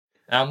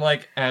And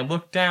I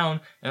look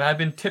down, and I've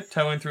been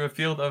tiptoeing through a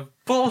field of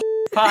bullshit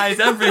pies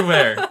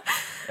everywhere.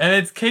 And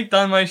it's caked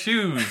on my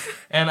shoes.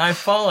 And I've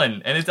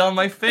fallen, and it's on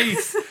my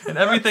face. And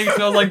everything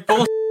smells like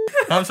bullshit.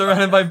 I'm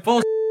surrounded by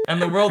bullshit,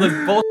 and the world is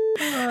bullshit.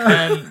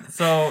 And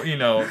so,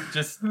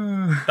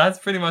 that's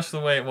pretty much the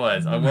way it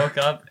was. I woke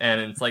up, and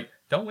it's like,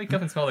 don't wake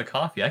up and smell the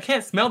coffee. I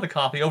can't smell the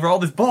coffee over all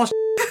this bullshit.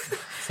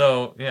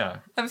 So, yeah.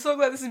 I'm so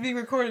glad this is being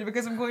recorded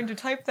because I'm going to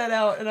type that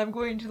out and I'm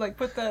going to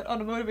put that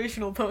on a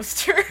motivational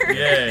poster.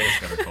 Yay.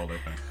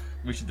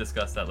 We should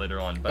discuss that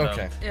later on. But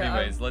okay.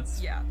 Anyways, that's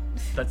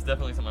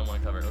definitely something I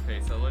want to cover. Okay,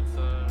 so let's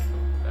go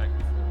back.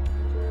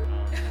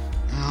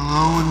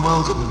 Hello and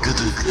welcome to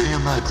the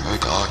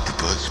Geometric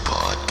Octopus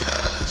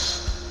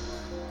Podcast.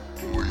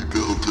 We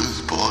built this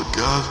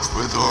podcast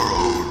with our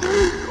own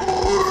 8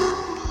 arms.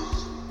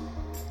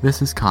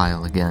 This is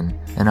Kyle again,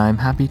 and I am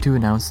happy to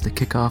announce the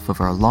kickoff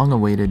of our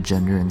long-awaited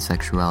Gender and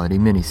Sexuality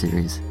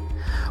miniseries.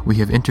 We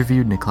have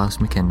interviewed Niklaus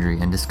McKendry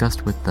and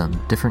discussed with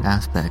them different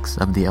aspects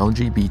of the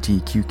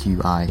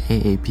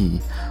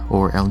LGBTQIAAP,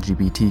 or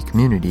LGBT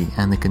community,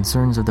 and the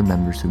concerns of the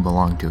members who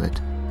belong to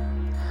it.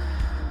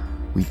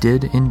 We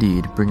did,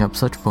 indeed, bring up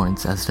such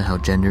points as to how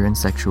gender and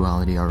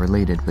sexuality are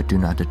related but do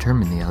not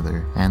determine the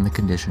other, and the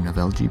condition of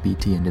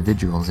LGBT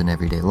individuals in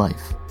everyday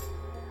life.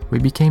 We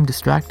became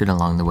distracted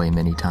along the way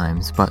many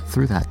times, but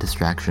through that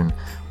distraction,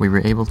 we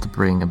were able to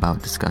bring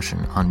about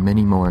discussion on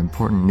many more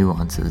important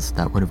nuances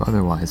that would have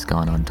otherwise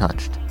gone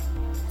untouched.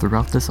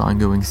 Throughout this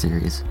ongoing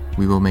series,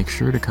 we will make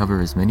sure to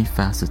cover as many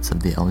facets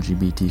of the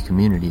LGBT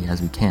community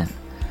as we can.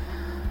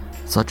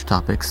 Such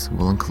topics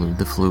will include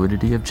the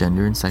fluidity of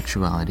gender and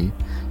sexuality,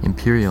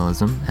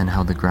 imperialism and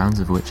how the grounds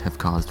of which have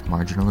caused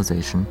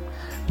marginalization,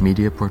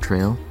 media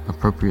portrayal,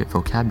 appropriate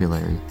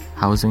vocabulary,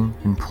 housing,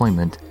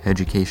 employment,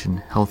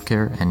 education,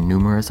 healthcare, and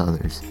numerous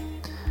others.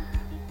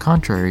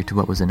 Contrary to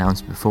what was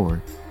announced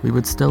before, we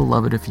would still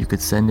love it if you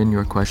could send in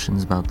your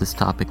questions about this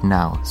topic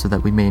now so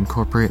that we may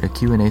incorporate a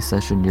Q&A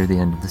session near the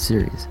end of the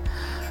series,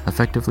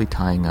 effectively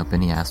tying up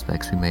any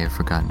aspects we may have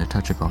forgotten to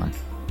touch upon.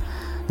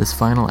 This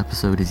final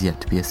episode is yet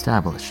to be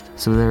established,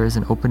 so there is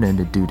an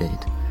open-ended due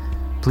date.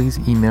 Please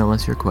email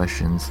us your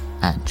questions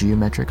at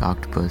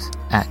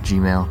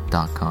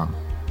geometricoctopus@gmail.com.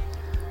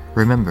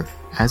 Remember,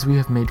 as we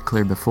have made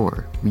clear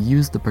before, we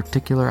use the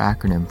particular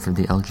acronym for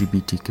the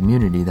LGBT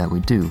community that we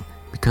do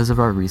because of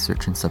our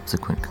research and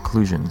subsequent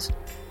conclusions.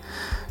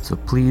 So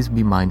please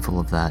be mindful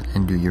of that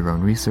and do your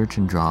own research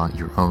and draw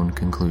your own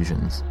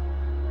conclusions.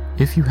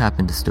 If you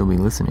happen to still be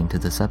listening to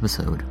this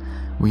episode,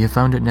 we have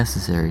found it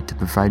necessary to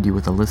provide you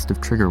with a list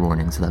of trigger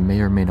warnings that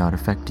may or may not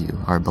affect you,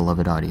 our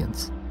beloved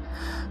audience.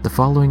 The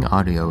following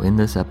audio in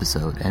this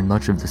episode and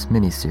much of this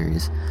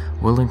mini-series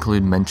will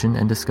include mention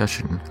and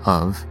discussion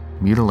of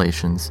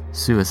mutilations,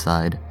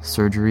 suicide,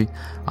 surgery,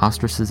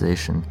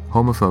 ostracization,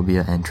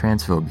 homophobia, and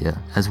transphobia,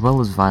 as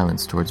well as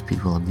violence towards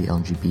people of the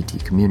LGBT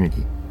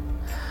community.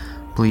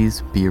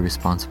 Please be a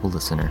responsible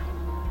listener.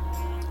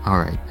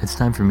 Alright, it's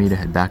time for me to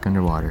head back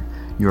underwater.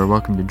 You are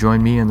welcome to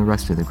join me and the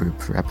rest of the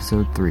group for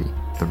Episode 3,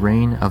 The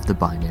Reign of the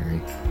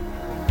Binary.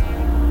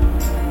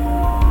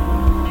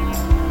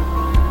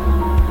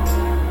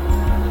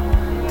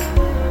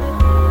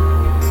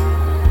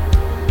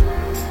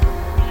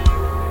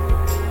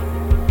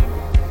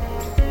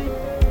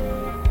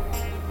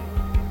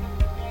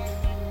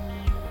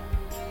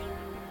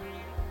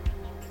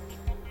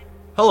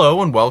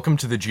 Hello and welcome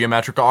to the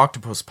Geometric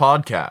Octopus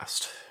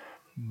Podcast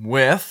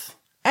with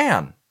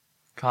Anne,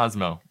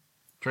 Cosmo,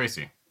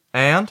 Tracy,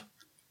 and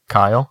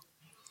Kyle.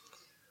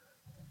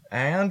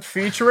 And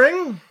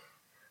featuring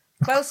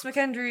Klaus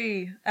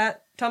McKendry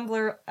at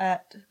Tumblr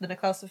at the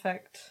Niklaus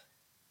Effect.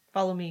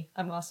 Follow me.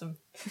 I'm awesome.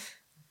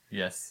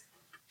 Yes.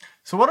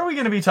 So what are we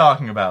going to be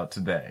talking about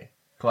today,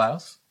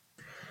 Klaus?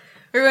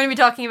 We're going to be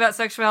talking about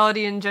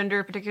sexuality and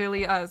gender,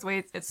 particularly as the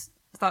way it's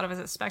thought of as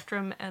a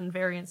spectrum and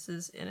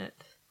variances in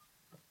it.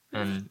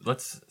 And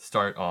let's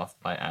start off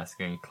by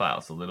asking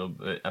Klaus a little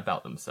bit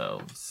about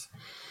themselves.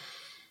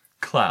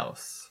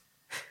 Klaus,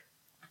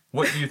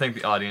 what do you think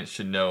the audience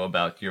should know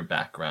about your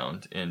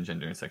background in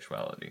gender and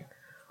sexuality?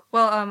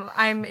 Well,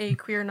 I'm a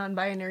queer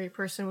non-binary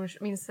person, which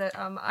means that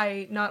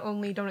I not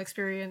only don't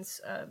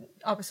experience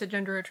opposite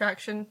gender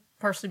attraction,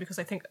 partially because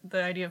I think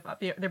the idea of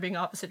there being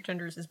opposite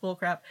genders is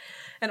bullcrap,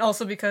 and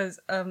also because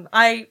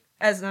I,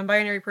 as a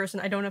non-binary person,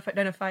 I don't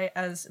identify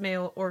as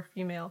male or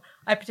female.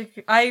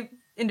 I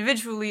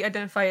individually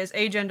identify as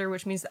agender,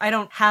 which means that I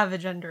don't have a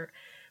gender,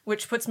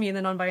 which puts me in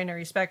the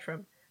non-binary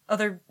spectrum.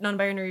 Other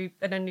non-binary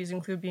identities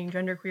include being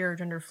genderqueer or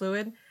gender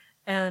fluid,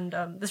 and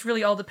this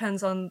really all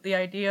depends on the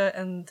idea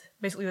and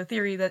basically the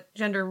theory that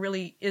gender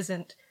really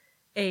isn't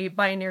a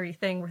binary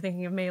thing. We're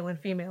thinking of male and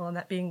female and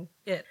that being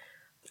it.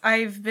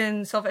 I've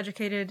been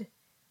self-educated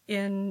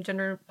in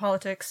gender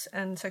politics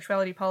and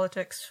sexuality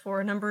politics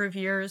for a number of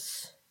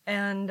years,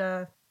 and,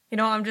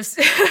 I'm just...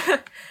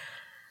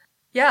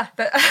 yeah,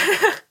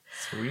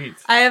 Sweet.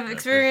 I have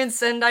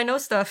experience and I know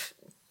stuff.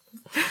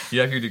 You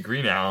have your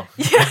degree now.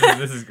 Yeah.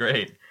 This is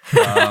great.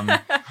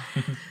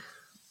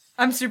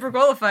 I'm super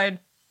qualified.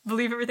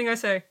 Believe everything I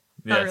say.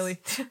 Yes. Not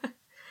really.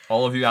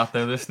 all of you out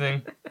there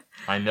listening,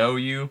 I know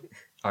you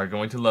are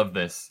going to love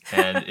this.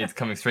 And it's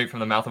coming straight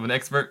from the mouth of an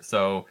expert,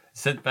 so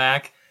sit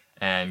back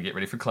and get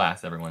ready for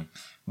class, everyone.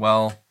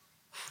 Well,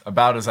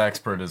 about as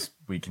expert as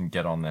we can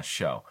get on this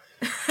show.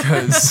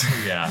 Because,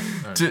 Yeah.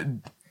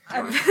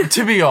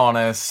 to be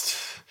honest,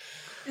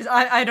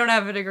 I don't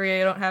have a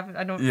degree.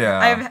 I don't.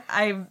 Yeah.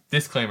 I've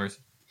Disclaimers.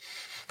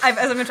 as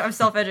I mentioned, I'm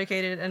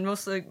self-educated, and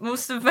most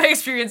of my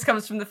experience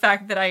comes from the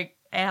fact that I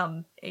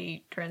am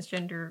a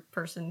transgender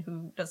person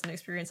who doesn't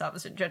experience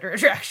opposite gender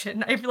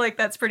attraction. I feel like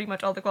that's pretty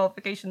much all the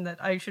qualification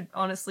that I should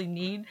honestly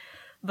need,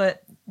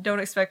 but don't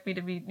expect me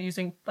to be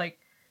using like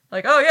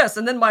oh yes,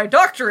 and then my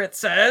doctorate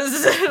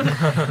says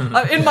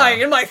in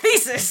my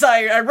thesis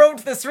I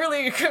wrote this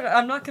really.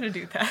 I'm not gonna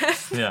do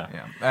that. Yeah.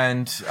 yeah.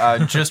 And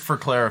just for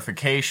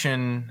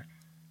clarification,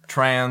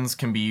 trans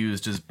can be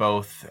used as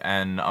both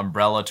an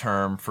umbrella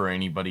term for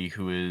anybody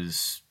who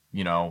is,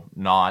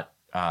 not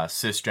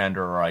cisgender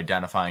or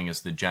identifying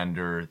as the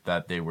gender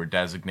that they were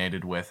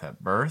designated with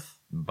at birth,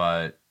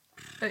 but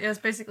yes,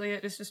 basically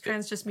it's just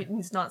trans just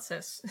means not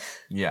cis.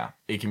 yeah,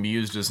 it can be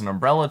used as an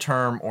umbrella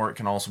term, or it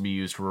can also be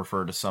used to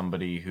refer to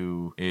somebody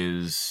who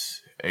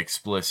is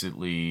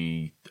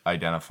explicitly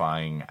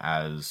identifying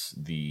as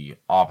the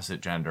opposite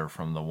gender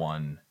from the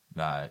one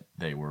that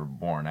they were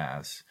born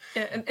as.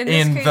 Yeah, in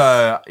this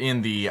case,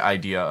 in the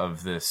idea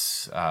of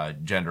this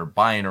gender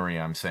binary,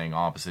 I'm saying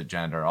opposite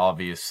gender.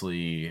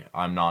 Obviously,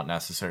 I'm not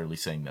necessarily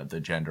saying that the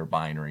gender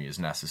binary is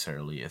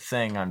necessarily a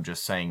thing. I'm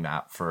just saying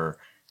that for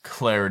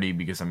clarity,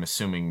 because I'm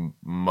assuming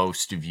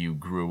most of you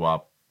grew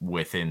up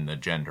within the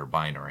gender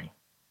binary.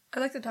 I'd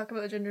like to talk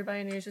about the gender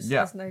binary just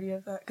Yeah. as an idea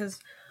of that, because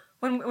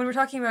when we're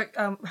talking about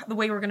the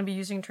way we're going to be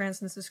using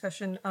trans in this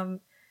discussion,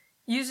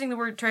 using the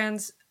word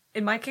trans,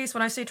 in my case,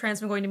 when I say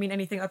trans, I'm going to mean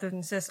anything other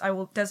than cis. I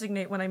will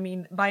designate when I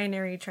mean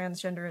binary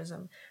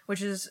transgenderism,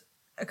 which is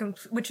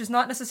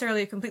not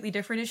necessarily a completely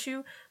different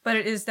issue, but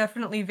it is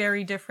definitely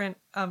very different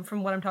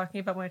from what I'm talking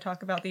about when I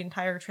talk about the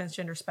entire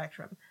transgender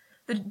spectrum.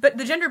 But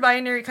the gender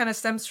binary kind of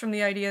stems from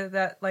the idea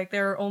that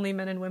there are only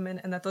men and women,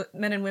 and that the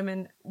men and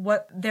women,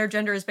 what their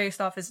gender is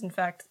based off is in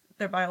fact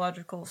their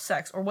biological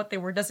sex, or what they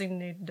were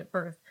designated at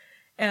birth.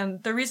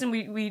 And the reason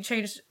we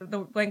changed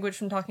the language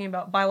from talking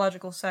about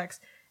biological sex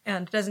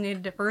and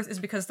designated at birth is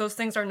because those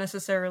things aren't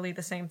necessarily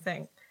the same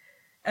thing.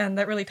 And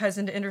that really ties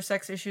into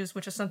intersex issues,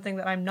 which is something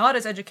that I'm not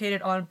as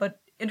educated on, but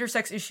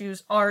intersex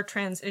issues are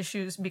trans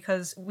issues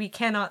because we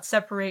cannot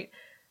separate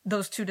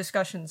those two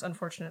discussions,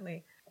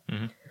 unfortunately.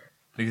 Mm-hmm.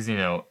 Because,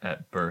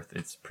 at birth,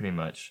 it's pretty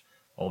much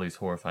all these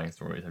horrifying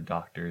stories of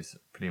doctors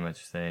pretty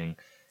much saying,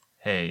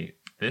 hey,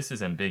 this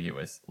is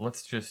ambiguous.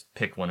 Let's just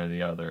pick one or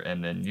the other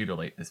and then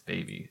mutilate this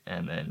baby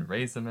and then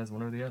raise them as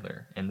one or the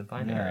other in the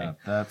binary. Yeah,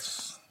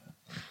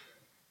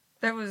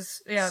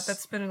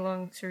 that's been a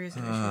long series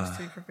of issues,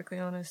 to be perfectly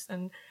honest.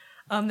 And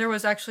there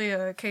was actually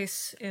a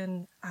case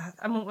in,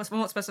 I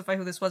won't specify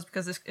who this was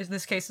because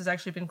this case has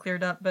actually been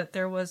cleared up, but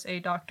there was a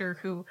doctor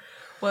who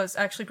was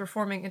actually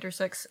performing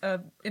intersex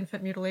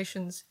infant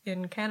mutilations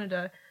in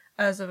Canada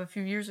as of a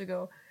few years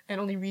ago,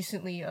 and only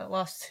recently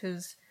lost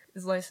his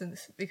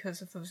license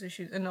because of those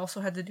issues, and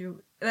also had to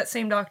do, that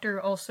same doctor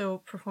also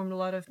performed a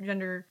lot of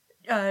gender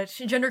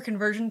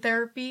conversion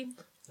therapy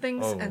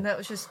things, and that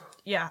was just,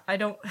 I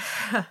don't...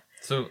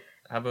 So,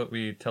 how about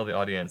we tell the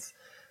audience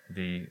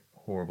the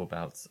horrible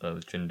bouts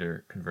of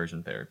gender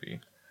conversion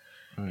therapy?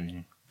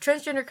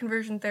 Transgender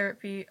conversion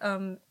therapy,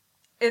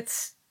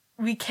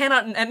 we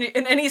cannot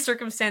in any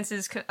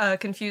circumstances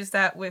confuse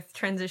that with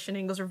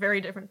transitioning. Those are very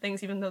different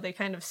things, even though they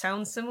kind of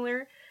sound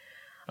similar.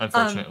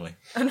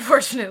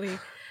 Unfortunately.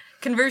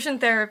 Conversion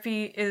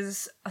therapy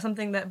is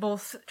something that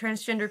both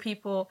transgender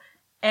people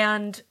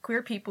and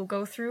queer people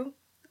go through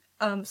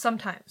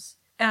sometimes.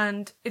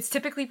 And it's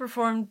typically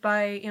performed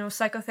by,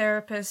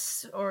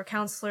 psychotherapists or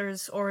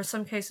counselors, or in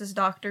some cases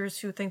doctors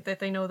who think that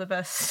they know the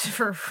best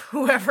for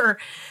whoever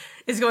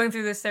is going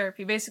through this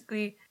therapy.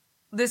 Basically,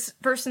 this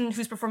person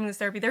who's performing this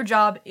therapy, their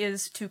job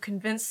is to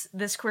convince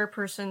this queer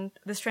person,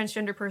 this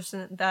transgender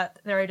person, that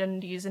their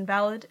identity is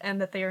invalid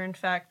and that they are in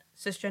fact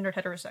cisgendered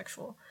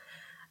heterosexual.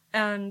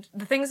 And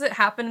the things that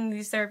happen in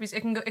these therapies,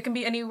 it can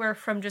be anywhere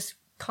from just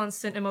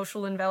constant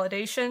emotional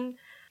invalidation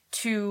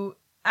to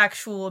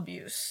actual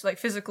abuse, like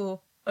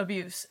physical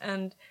abuse.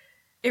 And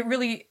it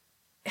really,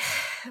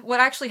 what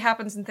actually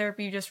happens in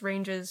therapy just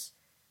ranges,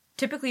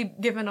 typically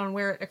given on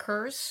where it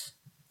occurs.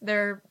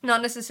 They're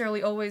not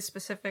necessarily always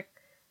specific,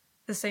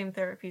 the same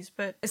therapies,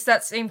 but it's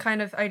that same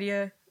kind of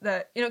idea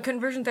that,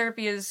 conversion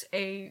therapy it's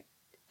a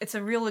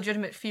real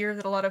legitimate fear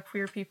that a lot of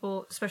queer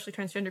people, especially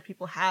transgender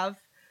people, have,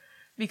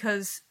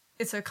 because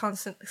it's a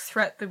constant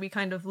threat that we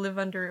kind of live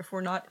under if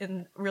we're not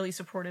in really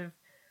supportive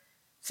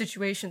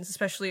situations,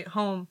 especially at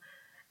home.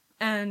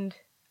 And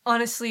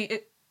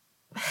honestly,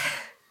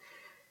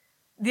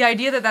 the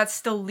idea that that's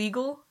still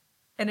legal,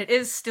 and it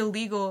is still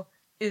legal,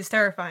 is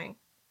terrifying.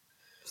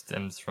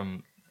 Stems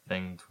from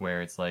things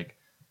where it's like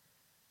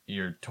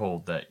you're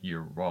told that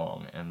you're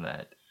wrong and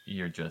that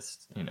you're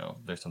just,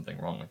 there's something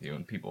wrong with you,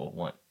 and people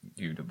want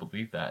you to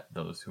believe that,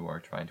 those who are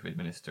trying to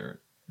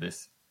administer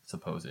this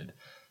supposed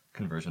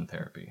conversion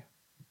therapy.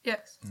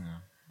 Yes.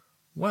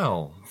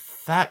 Well,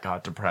 that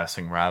got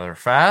depressing rather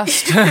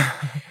fast.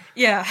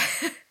 Yeah.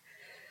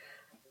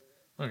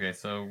 Okay,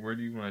 so where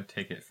do you want to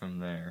take it from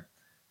there?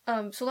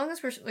 So long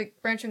as we're like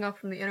branching off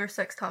from the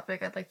intersex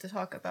topic, I'd like to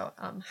talk about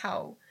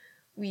how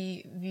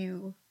we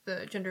view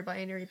the gender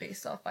binary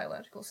based off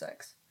biological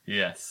sex.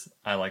 Yes,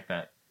 I like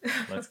that.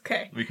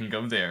 Okay. We can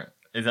go there.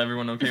 Is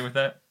everyone okay with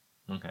that?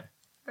 Okay.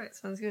 Alright,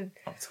 sounds good.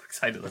 I'm so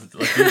excited. Let's do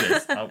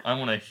this. I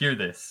want to hear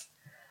this.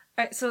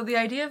 Alright, so the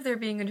idea of there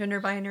being a gender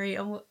binary,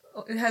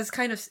 it has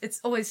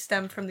it's always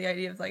stemmed from the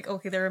idea of like,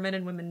 okay, there are men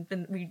and women,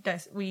 and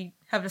we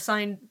have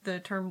assigned the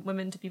term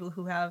women to people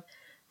who have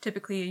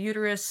typically a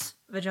uterus,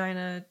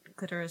 vagina,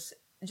 clitoris,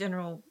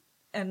 general,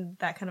 and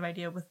that kind of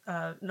idea with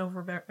an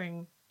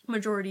overbearing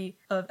majority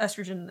of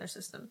estrogen in their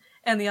system.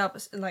 And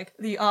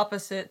the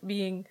opposite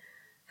being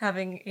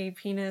having a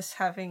penis,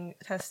 having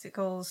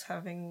testicles,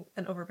 having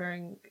an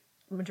overbearing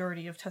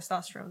majority of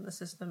testosterone in the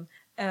system.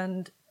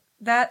 And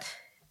that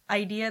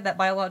idea, that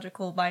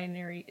biological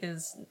binary,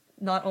 is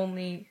not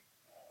only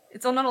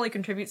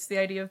contributes to the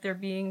idea of there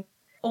being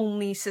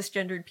only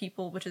cisgendered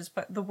people, which is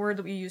the word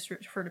that we use to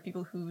refer to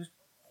people who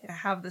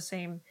have the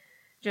same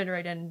gender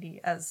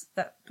identity as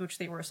that which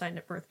they were assigned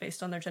at birth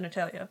based on their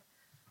genitalia.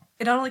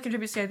 It not only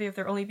contributes to the idea of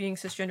there only being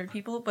cisgendered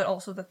people, but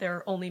also that there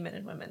are only men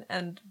and women,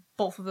 and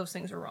both of those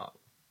things are wrong.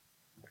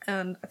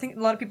 And I think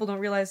a lot of people don't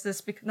realize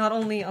this, not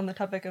only on the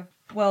topic of,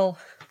 well,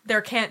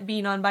 there can't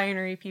be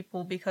non-binary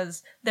people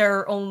because there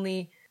are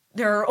only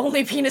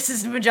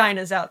penises and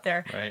vaginas out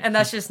there, right. And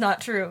that's just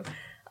not true.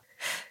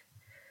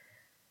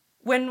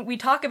 When we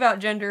talk about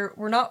gender,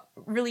 we're not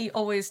really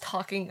always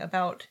talking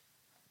about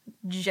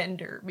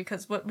gender,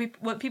 because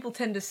what people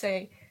tend to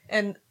say,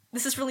 and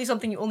this is really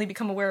something you only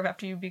become aware of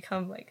after you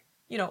become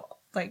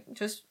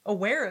just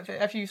aware of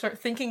it, after you start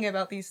thinking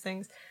about these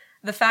things.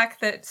 The fact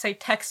that, say,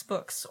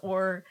 textbooks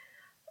or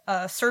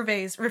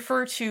surveys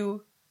refer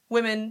to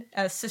women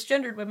as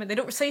cisgendered women, they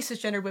don't say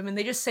cisgendered women,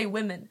 they just say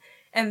women,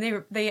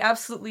 and they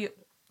absolutely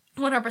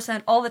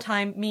 100% all the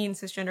time mean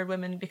cisgendered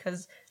women,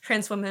 because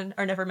trans women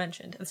are never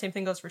mentioned. And the same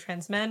thing goes for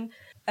trans men,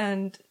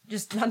 and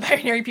just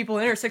non-binary people,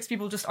 intersex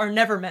people just are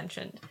never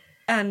mentioned.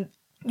 And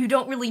you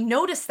don't really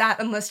notice that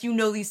unless you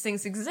know these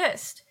things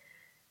exist.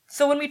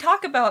 So when we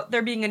talk about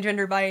there being a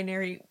gender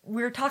binary,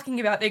 we're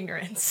talking about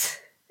ignorance.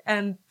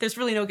 And there's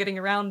really no getting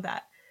around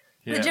that.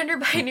 Yeah. The gender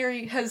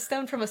binary has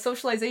stemmed from a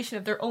socialization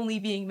of there only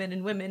being men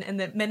and women, and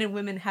that men and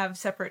women have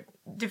separate,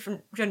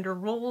 different gender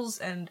roles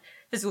and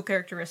physical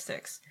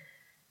characteristics.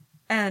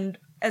 And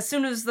as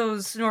soon as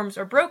those norms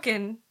are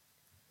broken,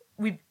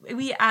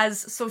 we as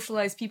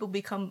socialized people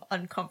become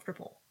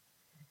uncomfortable.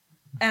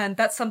 And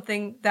that's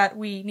something that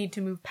we need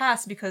to move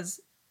past, because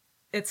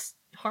it's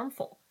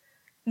harmful.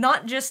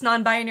 Not just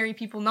non-binary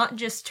people, not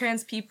just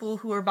trans people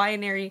who are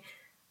binary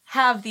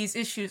have these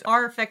issues,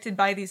 are affected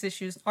by these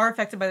issues, are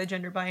affected by the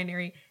gender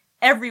binary.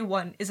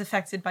 Everyone is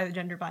affected by the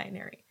gender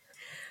binary.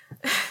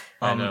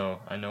 I know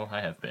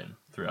I have been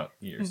throughout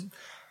years.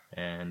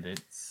 And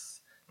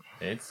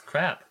it's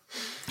crap.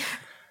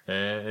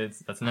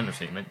 That's an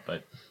understatement,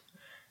 but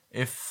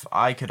if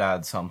I could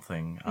add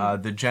something,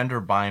 the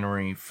gender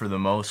binary, for the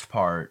most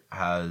part,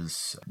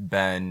 has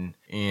been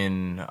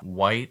in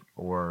white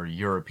or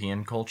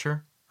European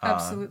culture.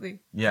 Absolutely.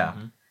 Yeah.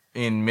 Mm-hmm.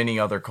 In many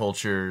other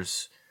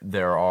cultures,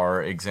 there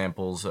are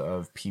examples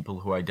of people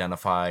who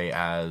identify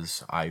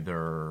as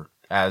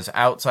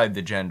outside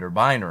the gender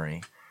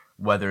binary,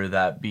 whether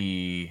that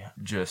be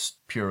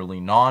just purely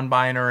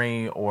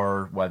non-binary,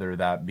 or whether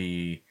that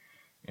be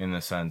in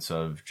the sense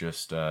of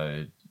just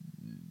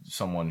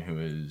someone who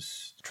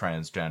is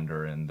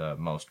transgender in the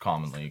most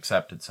commonly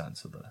accepted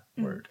sense of the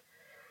word.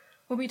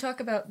 When we talk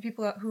about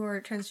people who are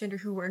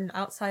transgender, who are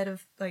outside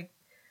of, like,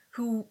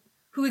 who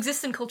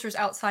exist in cultures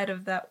outside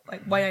of that,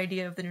 like, white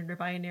idea of the gender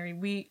binary,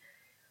 we,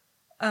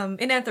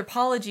 in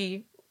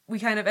anthropology, we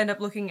kind of end up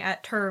looking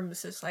at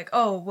terms as like,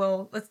 oh,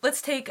 well,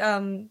 let's take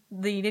the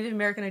Native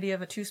American idea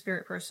of a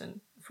two-spirit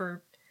person,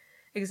 for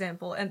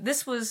example. And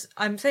this was,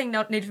 I'm saying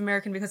now Native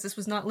American because this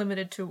was not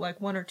limited to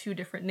like one or two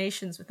different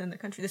nations within the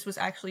country. This was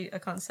actually a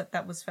concept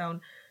that was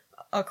found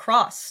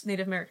across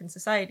Native American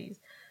societies.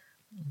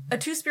 A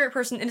two-spirit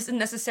person isn't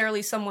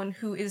necessarily someone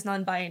who is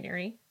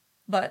non-binary,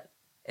 but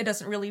it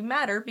doesn't really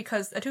matter,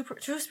 because a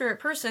two-spirit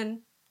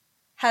person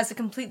has a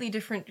completely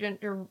different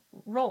gender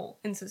role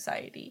in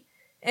society.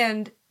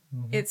 And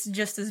it's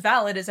just as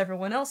valid as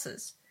everyone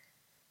else's.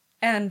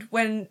 And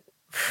when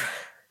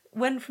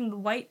from the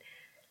white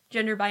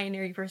gender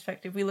binary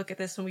perspective, we look at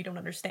this and we don't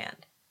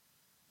understand,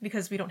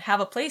 because we don't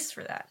have a place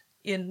for that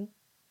in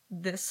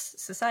this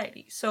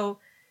society. So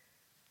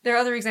there are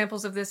other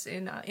examples of this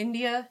in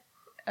India.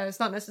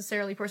 It's not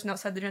necessarily a person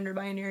outside the gender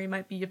binary,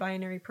 might be a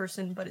binary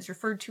person, but is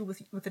referred to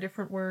with a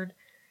different word.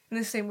 In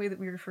the same way that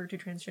we refer to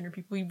transgender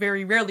people, we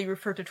very rarely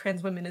refer to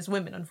trans women as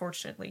women,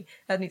 unfortunately.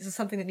 That is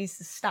something that needs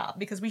to stop,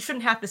 because we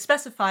shouldn't have to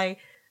specify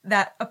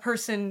that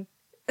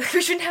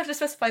we shouldn't have to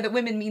specify that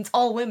women means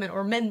all women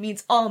or men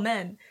means all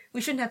men.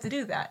 We shouldn't have to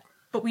do that.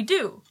 But we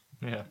do.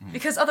 Yeah.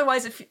 Because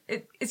otherwise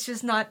it's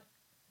just not,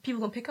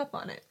 people don't pick up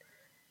on it.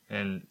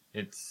 And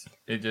it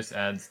just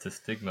adds to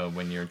stigma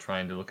when you're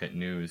trying to look at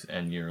news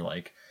and you're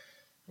like,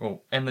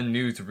 well, and the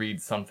news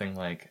reads something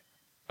like,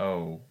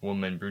 oh,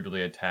 woman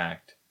brutally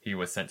attacked, he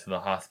was sent to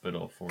the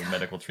hospital for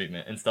medical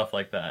treatment and stuff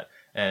like that.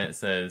 And it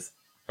says,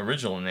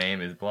 original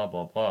name is blah,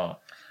 blah, blah.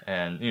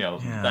 And,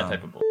 that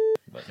type of bull.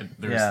 But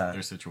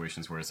there's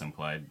situations where it's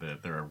implied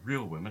that there are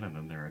real women and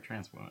then there are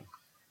trans women.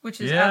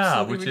 Which is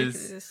absolutely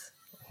ridiculous. Is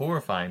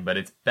horrifying, but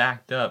it's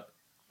backed up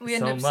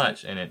so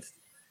much, and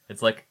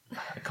it's like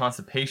a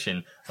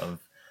constipation of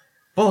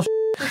bullshit.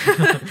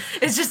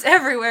 It's just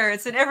everywhere.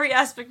 It's in every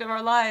aspect of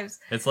our lives.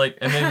 It's like,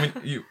 and then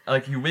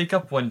when you wake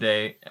up one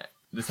day,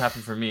 this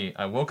happened for me.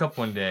 I woke up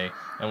one day,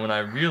 and when I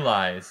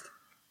realized,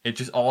 it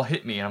just all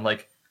hit me. And I'm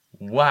like,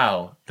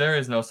 wow, there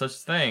is no such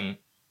thing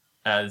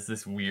as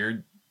this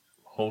weird,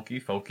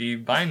 hokey-pokey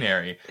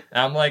binary.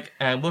 And I'm like,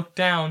 and I look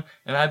down,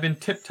 and I've been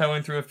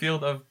tiptoeing through a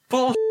field of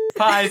bullshit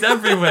pies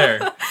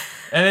everywhere.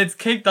 And it's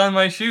caked on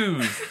my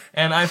shoes,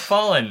 and I've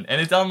fallen, and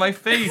it's on my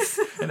face,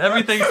 and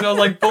everything smells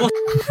like bullshit.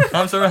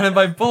 I'm surrounded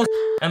by bullshit,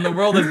 and the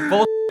world is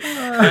bullshit.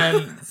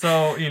 And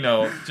so,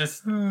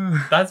 just,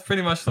 that's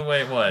pretty much the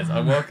way it was. I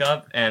woke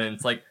up, and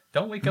it's like,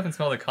 don't wake up and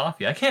smell the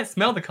coffee. I can't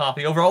smell the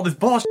coffee over all this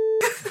bullshit.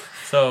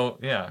 So,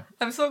 yeah.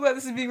 I'm so glad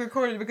this is being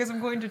recorded because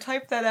I'm going to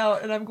type that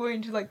out and I'm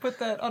going to put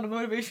that on a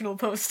motivational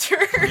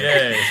poster.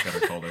 Yay. Got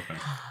a cold open.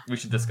 We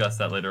should discuss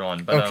that later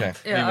on. But Okay.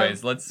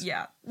 Anyways,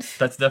 Yeah.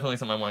 That's definitely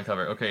something I want to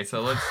cover. Okay,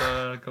 so let's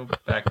go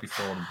back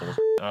before the bullshit.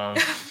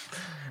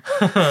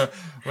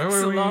 Where were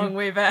It's a we? long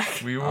way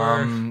back. We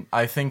were.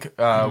 I think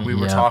we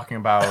were Yeah. talking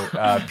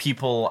about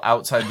people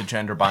outside the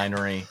gender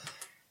binary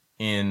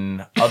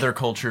in other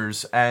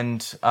cultures,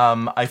 and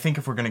I think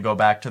if we're going to go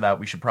back to that,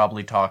 we should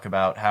probably talk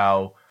about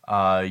how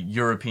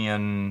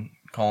European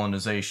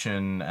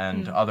colonization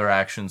and other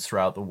actions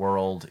throughout the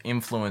world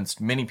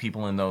influenced many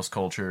people in those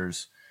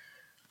cultures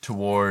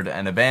toward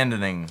an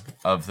abandoning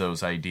of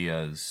those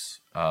ideas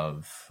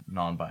of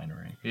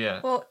non-binary.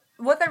 Yeah. Well,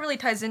 what that really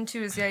ties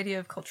into is the idea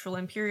of cultural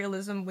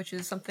imperialism, which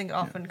is something that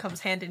often comes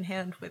hand in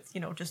hand with,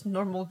 just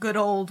normal, good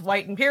old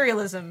white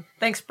imperialism.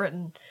 Thanks,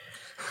 Britain.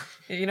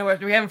 You know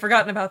what? We haven't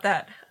forgotten about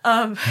that.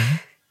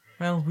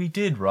 Well, we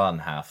did run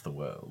half the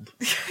world.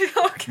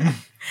 Okay.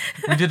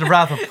 We did a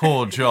rather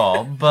poor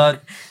job,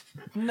 but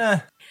nah.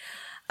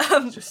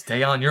 Just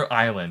stay on your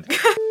island.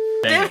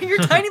 Damn it, your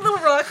tiny little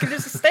rock, and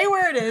just stay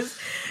where it is.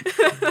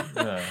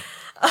 Yeah.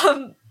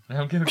 I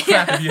don't give a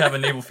crap if you have a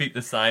naval fleet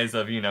the size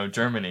of,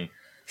 Germany.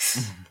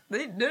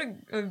 They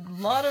did a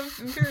lot of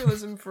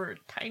imperialism for a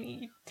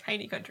tiny,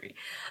 tiny country.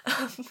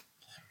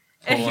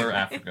 Polar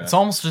Africa. It's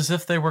almost as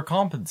if they were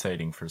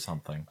compensating for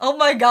something. Oh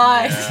my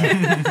god.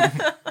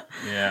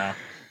 Yeah.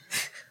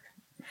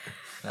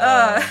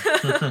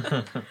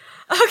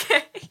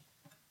 Okay.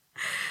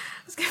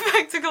 Let's get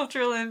back to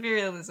cultural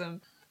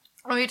imperialism.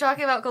 When you're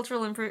talking about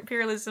cultural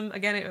imperialism,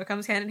 again, it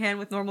comes hand in hand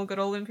with normal good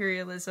old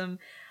imperialism.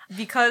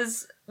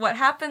 Because what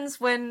happens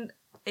when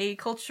a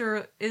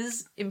culture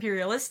is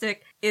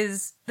imperialistic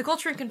is the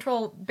culture in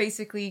control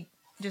basically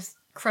just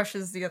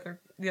crushes the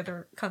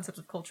other concepts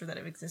of culture that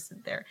have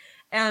existed there.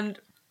 And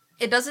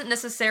it doesn't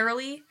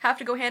necessarily have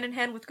to go hand in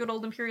hand with good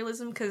old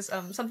imperialism, because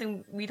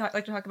something we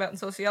like to talk about in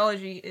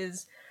sociology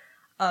is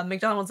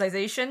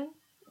McDonald'sization,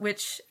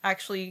 which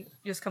actually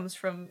just comes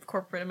from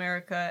corporate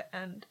America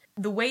and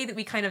the way that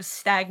we kind of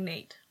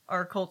stagnate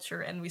our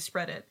culture and we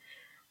spread it.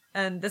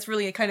 And that's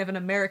really a kind of an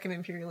American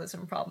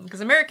imperialism problem, because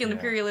American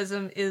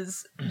imperialism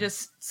is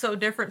just so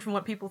different from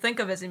what people think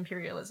of as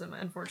imperialism,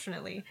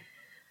 unfortunately.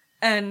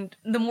 And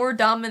the more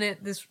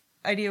dominant this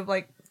idea of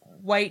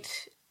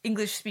white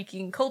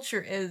English-speaking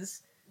culture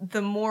is,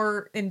 the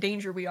more in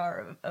danger we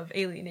are of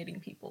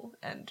alienating people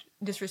and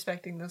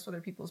disrespecting those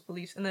other people's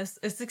beliefs. And this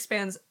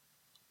expands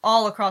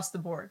all across the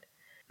board.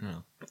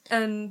 Yeah.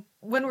 And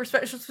when we're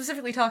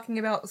specifically talking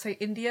about, say,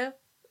 India,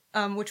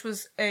 which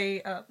was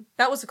that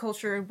was a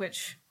culture in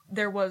which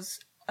there was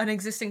an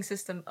existing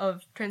system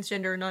of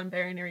transgender,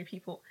 non-binary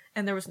people,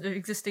 and there was an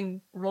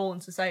existing role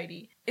in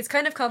society. It's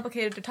kind of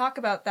complicated to talk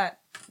about that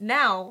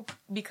now,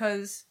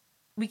 because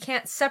we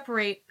can't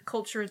separate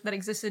cultures that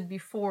existed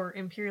before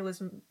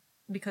imperialism,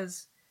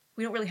 because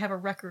we don't really have a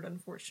record,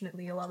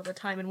 unfortunately, a lot of the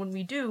time. And when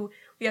we do,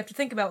 we have to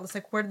think about this,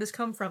 where did this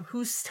come from?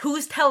 Who's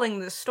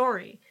telling this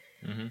story?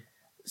 Mm-hmm.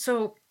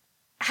 So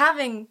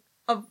having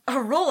a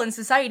role in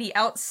society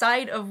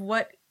outside of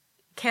what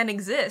can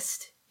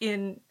exist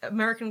in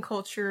American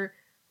culture,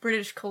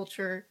 British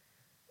culture,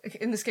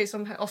 in this case,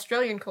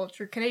 Australian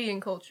culture, Canadian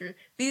culture,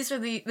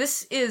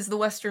 this is the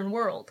Western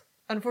world.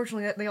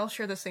 Unfortunately, they all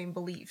share the same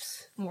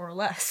beliefs, more or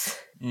less.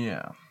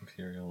 Yeah.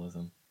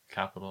 Imperialism.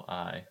 Capital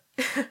I.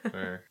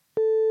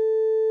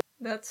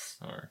 That's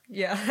Or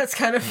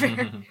kind of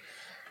fair.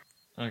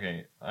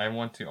 Okay, I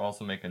want to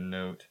also make a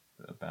note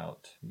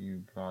about,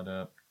 you brought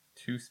up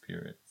two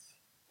spirits.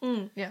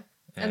 Yeah.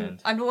 And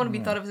And I don't want to be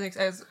thought of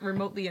as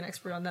remotely an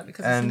expert on that,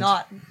 because And- it's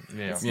not.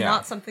 yeah. It's Yeah.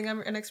 not something I'm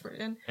an expert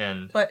in.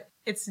 And But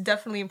it's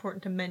definitely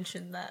important to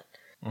mention that.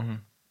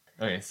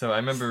 okay, so I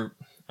remember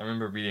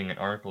reading an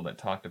article that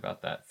talked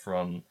about that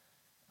from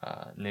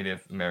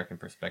Native American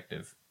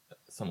perspective,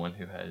 someone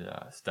who had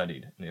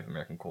studied Native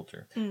American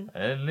culture.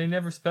 And they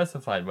never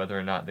specified whether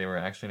or not they were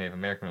actually Native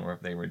American or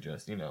if they were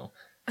just,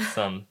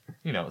 some,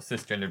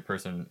 cisgendered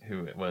person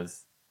who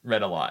was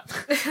read a lot.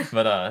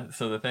 But,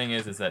 so the thing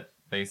is that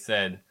they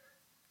said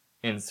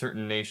in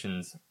certain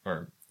nations,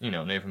 or,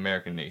 Native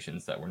American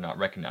nations that were not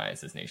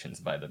recognized as nations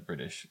by the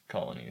British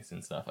colonies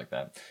and stuff like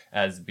that,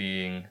 as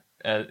being,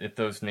 if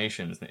those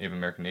nations, Native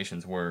American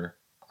nations, were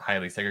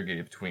highly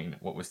segregated between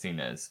what was seen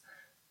as,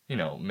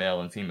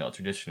 male and female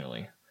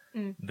traditionally,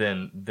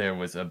 then there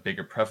was a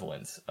bigger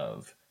prevalence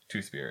of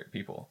two-spirit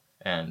people.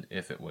 And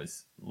if it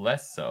was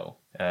less so,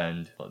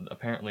 and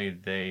apparently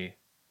they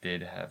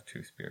did have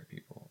two-spirit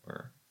people,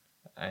 or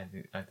I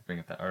have to bring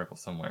up that article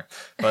somewhere.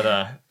 But,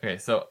 okay,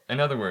 so in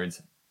other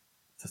words,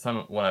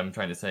 what I'm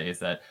trying to say is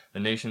that the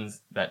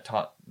nations that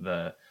taught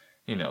the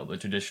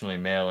traditionally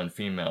male and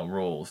female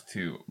roles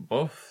to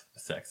both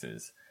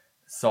sexes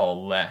saw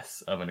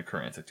less of an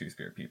occurrence of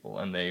two-spirit people,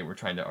 and they were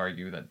trying to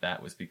argue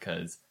that was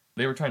because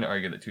they were trying to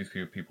argue that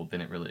two-spirit people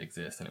didn't really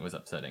exist, and it was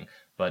upsetting.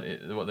 But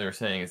what they were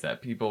saying is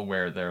that people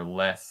where they're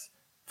less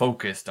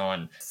focused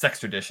on sex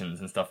traditions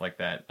and stuff like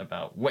that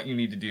about what you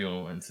need to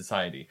do in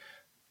society,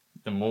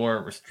 the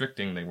more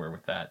restricting they were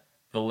with that,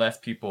 the less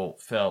people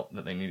felt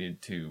that they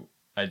needed to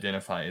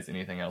identify as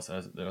anything else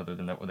other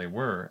than what they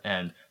were.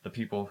 And the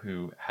people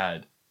who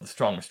had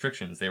strong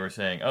restrictions, they were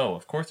saying, oh,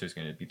 of course there's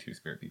going to be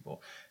two-spirit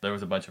people. There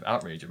was a bunch of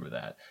outrage over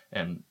that.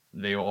 And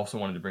they also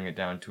wanted to bring it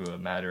down to a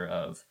matter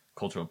of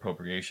cultural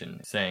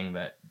appropriation, saying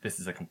that this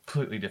is a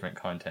completely different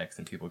context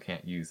and people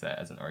can't use that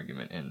as an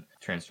argument in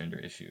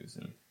transgender issues.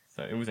 And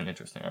so it was an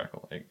interesting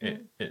article.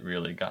 It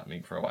really got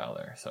me for a while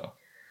there. So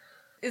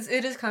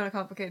it is kind of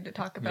complicated to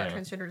talk about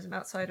transgenderism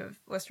outside of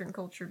Western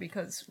culture,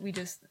 because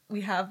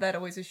we have that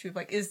always issue of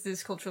like, is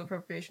this cultural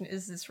appropriation?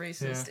 Is this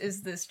racist? Yeah.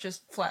 Is this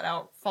just flat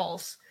out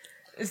false?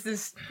 Is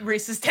this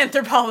racist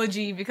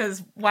anthropology?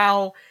 Because,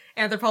 wow,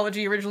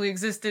 anthropology originally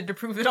existed to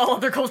prove that all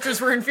other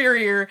cultures were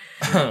inferior.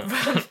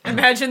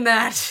 Imagine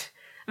that.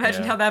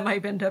 Imagine how that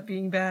might end up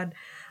being bad.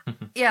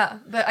 Yeah,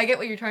 but I get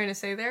what you're trying to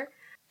say there.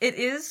 It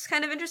is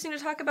kind of interesting to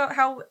talk about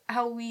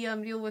how we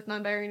deal with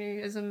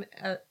non-binaryism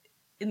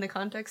in the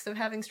context of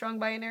having strong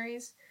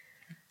binaries.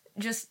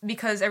 Just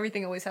because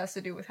everything always has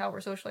to do with how we're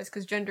socialized,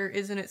 because gender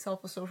is in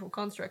itself a social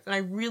construct. And I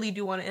really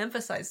do want to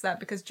emphasize that,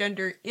 because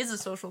gender is a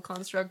social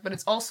construct, but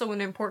it's also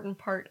an important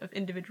part of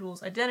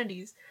individuals'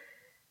 identities.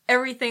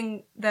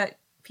 Everything that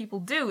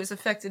people do is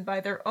affected by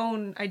their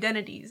own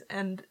identities,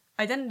 and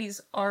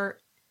identities are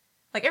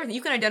like everything.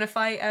 You can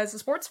identify as a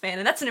sports fan,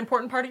 and that's an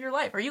important part of your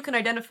life. Or you can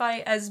identify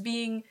as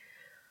being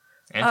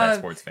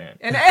anti-sports fan.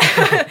 An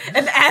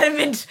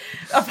adamant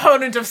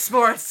opponent of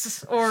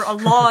sports, or a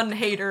lawn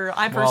hater.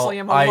 I personally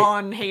am a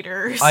lawn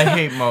hater. So. I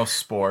hate most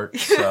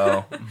sports,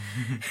 so...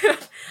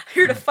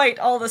 Here to fight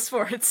all the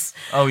sports.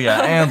 Oh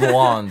yeah, and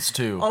lawns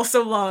too.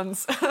 Also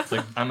lawns. It's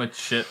like, I'm a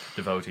chip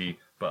devotee,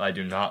 but I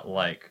do not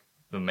like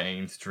the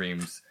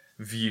mainstream's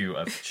view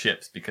of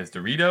chips, because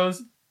Doritos,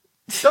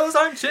 those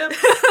aren't chips!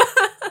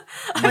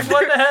 Like,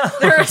 what the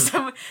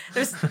hell?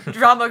 There's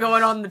drama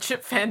going on in the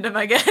chip fandom,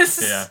 I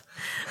guess.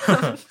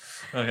 Yeah.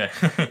 Okay.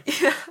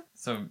 Yeah.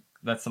 So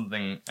that's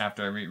something,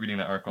 after reading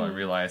that article, I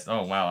realized,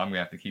 oh wow, I'm going to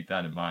have to keep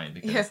that in mind,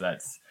 because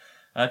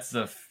that's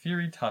a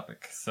fiery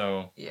topic.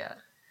 So yeah.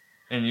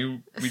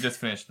 And we just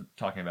finished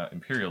talking about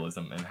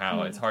imperialism and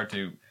how it's hard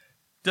to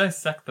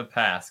dissect the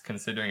past,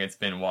 considering it's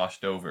been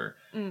washed over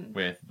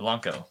with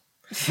Blanco.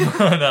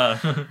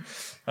 But,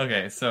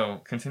 okay,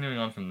 so continuing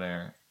on from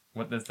there,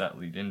 what does that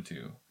lead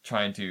into?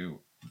 Trying to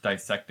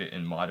dissect it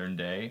in modern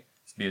day,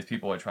 because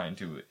people are trying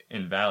to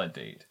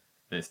invalidate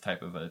this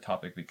type of a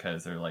topic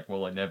because they're like,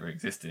 well, it never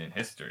existed in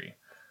history.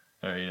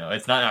 Or,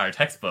 it's not in our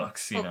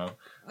textbooks,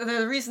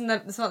 The reason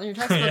that it's not in your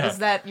textbook is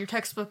that your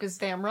textbook is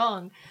damn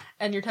wrong,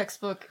 and your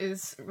textbook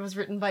was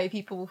written by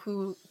people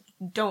who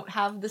don't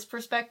have this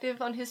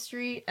perspective on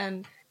history.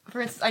 And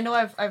for instance, I know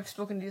I've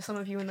spoken to some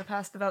of you in the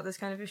past about this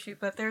kind of issue,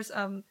 but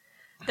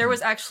there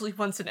was actually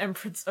once an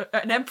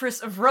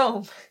empress of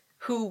Rome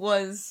who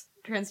was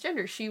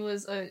transgender. She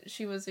was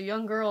a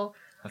young girl.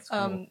 That's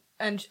cool.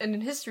 And in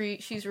history,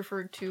 she's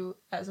referred to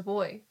as a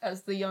boy,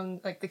 as the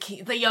young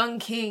young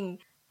king,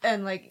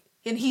 and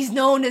he's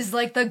known as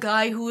like the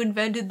guy who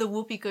invented the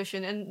whoopee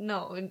cushion. And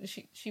no, and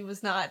she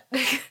was not.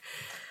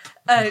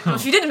 Well,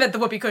 she did invent the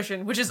whoopee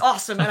cushion, which is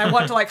awesome, and I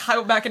want to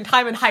go back in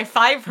time and high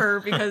five her,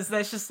 because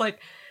that's just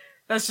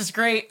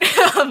great.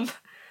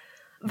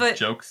 But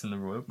jokes in the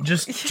room.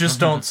 Just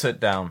don't sit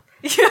down.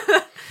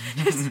 Yeah.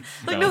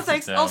 No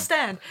thanks, down. I'll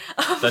stand.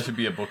 That should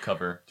be a book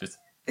cover. Just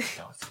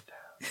don't sit down.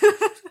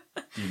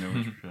 Do you know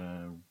which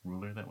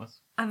ruler that was?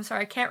 I'm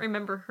sorry, I can't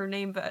remember her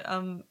name, but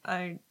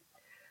I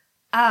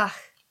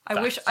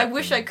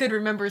wish I could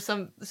remember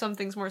some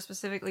things more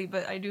specifically,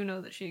 but I do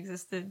know that she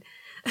existed.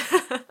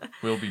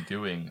 We'll be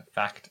doing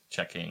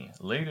fact-checking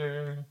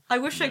later. I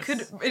wish I Yes.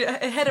 could,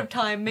 ahead of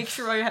time, make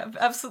sure I have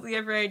absolutely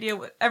every idea,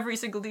 every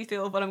single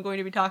detail of what I'm going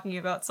to be talking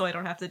about, so I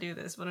don't have to do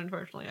this, but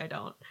unfortunately I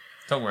don't.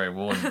 Don't worry,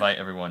 we'll invite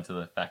everyone to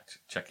the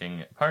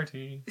fact-checking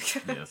party.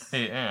 Yes.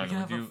 Hey, Anne,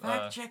 would you,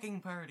 checking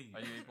party.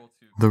 are you able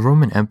to... The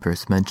Roman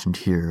empress mentioned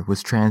here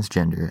was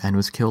transgender and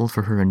was killed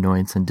for her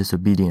annoyance and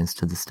disobedience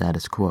to the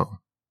status quo.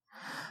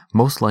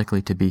 Most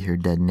likely to be her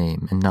dead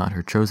name and not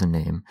her chosen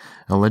name,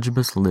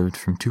 Elegibus lived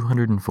from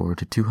 204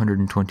 to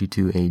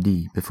 222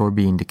 AD before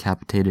being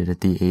decapitated at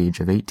the age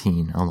of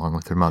 18 along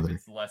with her mother.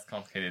 It's less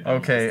complicated than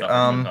Okay, the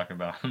stuff we're talking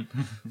about.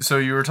 So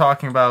you were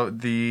talking about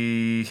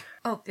the...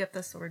 Oh, yep,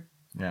 that's the word.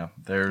 Yeah, is.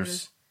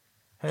 there's...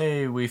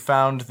 Hey, we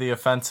found the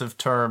offensive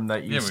term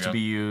that we used to go. be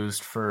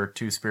used for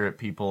two-spirit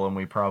people, and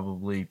we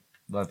probably...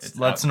 It's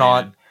Let's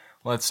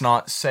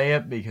not say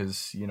it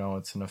because,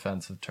 it's an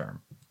offensive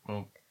term.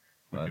 Well,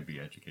 it could be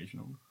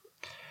educational.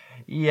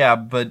 Yeah,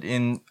 but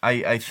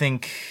I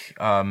think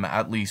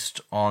at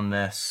least on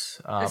this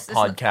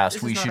podcast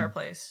This we is not our should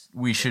place.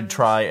 we should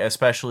try,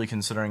 especially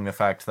considering the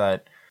fact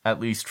that at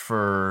least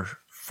for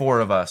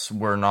 4 of us,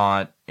 we're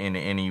not in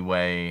any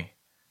way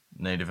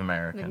Native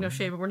American. No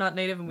shade, but we're not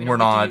native, and we We're don't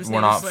not get to use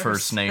we're native not slurs.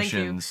 First Thank you.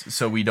 Nations,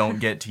 so we don't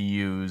get to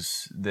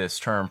use this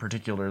term,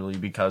 particularly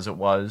because it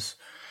was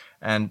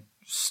and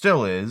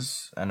still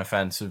is an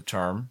offensive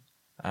term.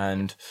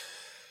 And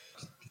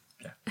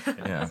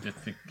yeah.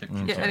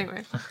 Yeah.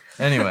 Anyway.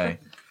 Anyway,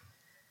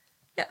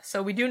 Yeah.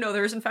 So we do know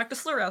there is in fact a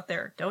slur out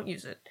there. Don't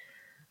use it.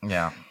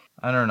 yeah.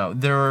 I don't know.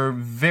 There are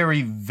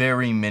very,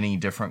 very many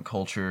different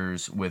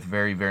cultures with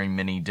very, very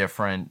many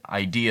different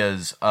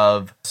ideas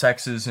of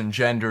sexes and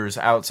genders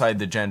outside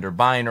the gender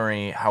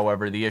binary.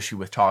 However, the issue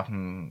with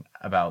talking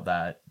about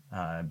that,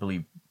 I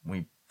believe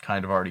we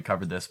kind of already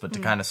covered this, but to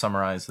kind of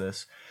summarize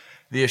this,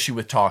 the issue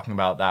with talking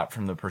about that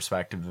from the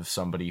perspective of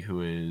somebody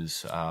who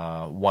is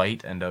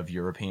white and of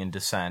European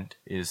descent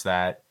is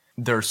that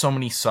there are so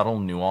many subtle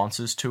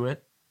nuances to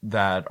it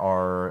that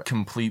are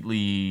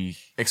completely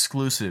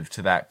exclusive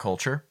to that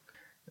culture,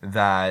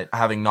 that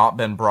having not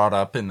been brought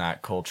up in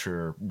that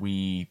culture,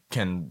 we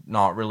can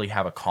not really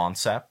have a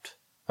concept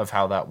of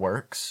how that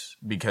works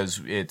because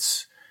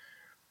it's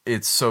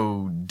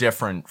so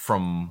different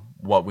from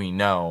what we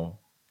know.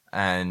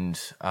 And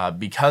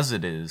because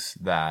it is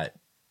that,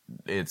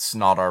 it's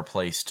not our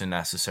place to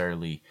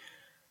necessarily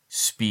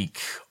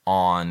speak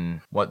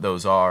on what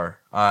those are.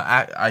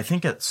 I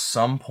think at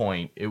some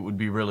point it would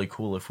be really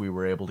cool if we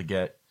were able to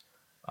get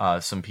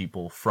some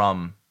people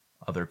from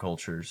other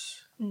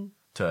cultures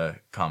to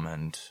come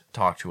and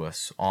talk to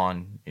us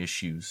on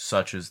issues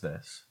such as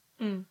this.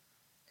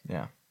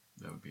 Yeah.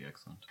 That would be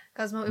excellent.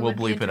 Cosmo, it We'll would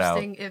be bleep it out.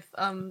 interesting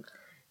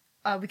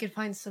if we could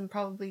find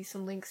probably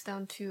some links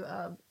down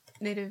to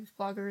native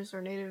bloggers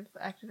or native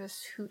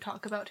activists who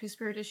talk about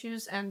two-spirit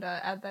issues and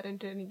add that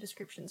into any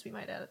descriptions we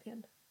might add at the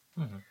end.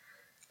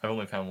 I've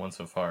only found one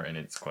so far, and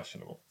it's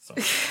questionable. So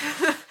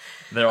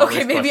they're always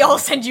Okay, maybe questionable. I'll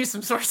send you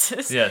some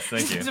sources. Yes,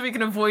 thank you. So we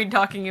can avoid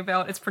talking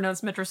about it's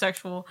pronounced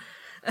metrosexual.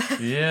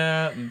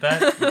 Yeah,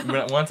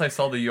 once I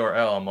saw the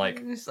URL, I'm like,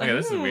 It's okay,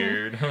 like, this is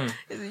weird.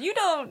 You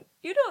don't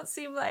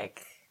seem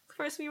like the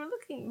person we were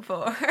looking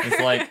for. It's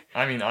like,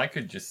 I mean, I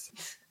could just,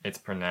 it's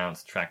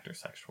pronounced tractor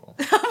sexual.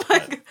 Oh my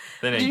God.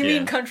 Then Do you again,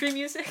 mean country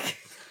music?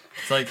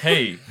 it's like,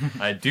 hey,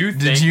 I do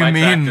think Did you my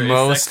mean tractor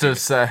most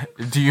is sexy.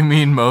 of do you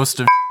mean most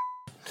of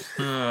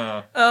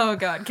Oh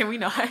God, can we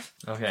not?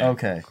 Okay.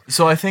 Okay.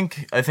 So I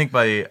think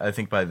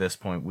by this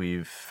point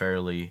we've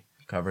fairly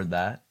covered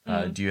that.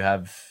 Do you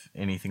have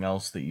anything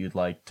else that you'd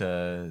like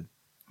to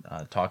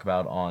talk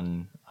about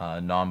on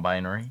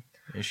non-binary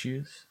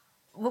issues?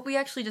 What we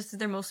actually just did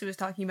there mostly was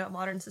talking about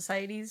modern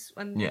societies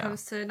when it Yeah.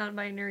 comes to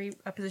non-binary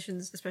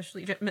positions,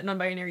 especially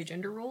non-binary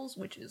gender roles,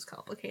 which is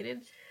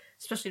complicated,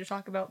 especially to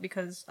talk about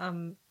because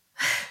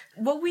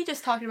what we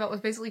just talked about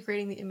was basically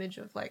creating the image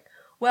of like,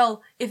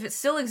 well, if it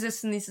still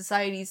exists in these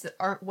societies that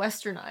aren't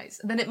westernized,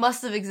 then it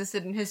must have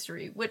existed in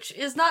history, which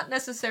is not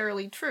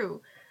necessarily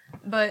true.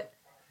 But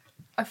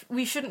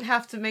we shouldn't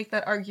have to make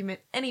that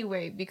argument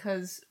anyway,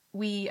 because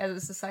we as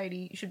a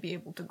society should be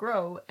able to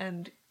grow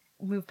and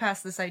move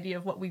past this idea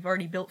of what we've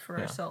already built for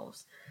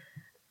ourselves.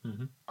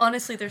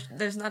 Honestly,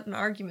 there's not an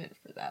argument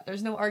for that.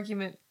 There's no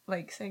argument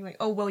like saying like,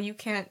 oh well, you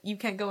can't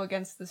go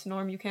against this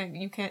norm. You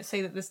can't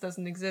say that this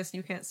doesn't exist.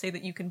 You can't say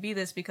that you can be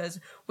this because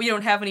we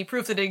don't have any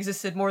proof that it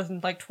existed more than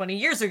like 20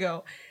 years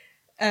ago.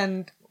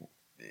 And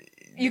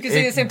you can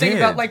say It the same thing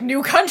about did. like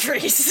new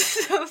countries.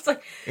 So it's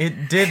like,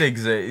 It did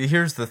exist.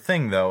 Here's the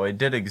thing, though. It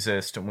did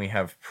exist, and we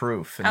have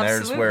proof. And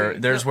Absolutely.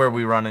 there's where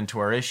we run into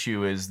our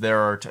issue. Is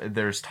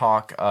there's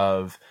talk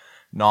of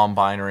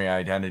non-binary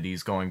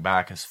identities going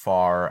back as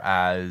far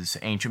as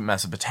ancient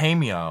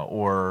Mesopotamia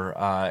or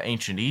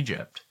ancient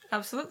Egypt.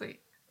 absolutely.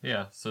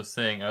 Yeah, so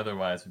saying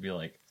otherwise would be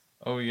like,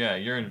 oh yeah,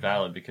 you're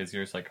invalid because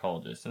you're a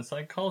psychologist. And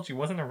psychology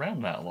wasn't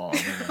around that long,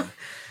 you know?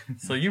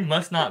 So you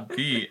must not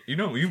be,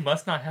 you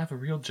must not have a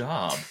real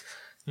job.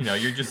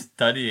 you're just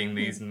studying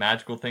these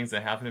magical things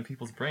that happen in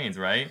people's brains,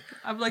 right?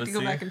 I would like to Let's go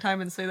see. back in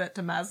time and say that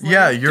to Maslow.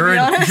 Yeah, to you're be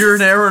honest. you're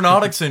an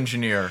aeronautics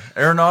engineer.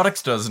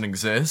 Aeronautics doesn't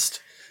exist.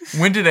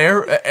 When did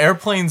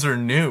airplanes are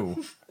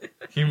new?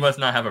 You must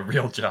not have a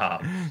real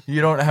job.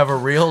 You don't have a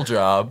real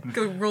job.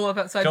 Go roll up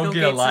outside Go Bill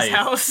get a Gates' life.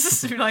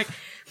 house. Be like,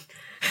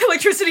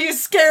 electricity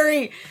is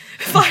scary.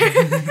 Fire.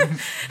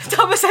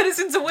 Thomas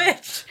Edison's a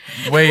witch.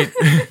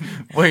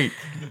 Wait,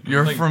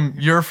 you're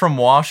Like- from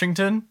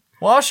Washington?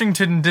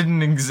 Washington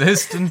didn't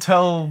exist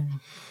until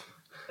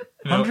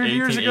 100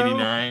 years ago?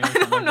 1889 or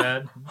something like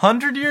that.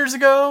 100 years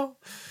ago?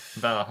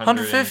 About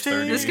 150?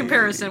 130. This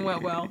comparison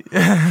went well.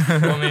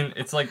 Well, I mean,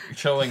 it's like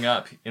showing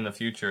up in the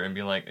future and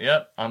being like,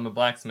 yep, I'm a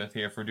blacksmith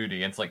here for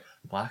duty. And it's like,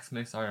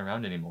 blacksmiths aren't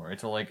around anymore.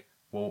 It's all like,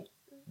 well,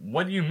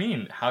 what do you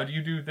mean? How do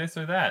you do this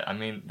or that? I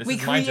mean, this We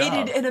is my job.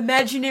 created an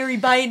imaginary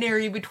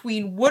binary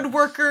between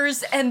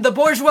woodworkers and the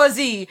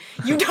bourgeoisie.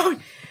 You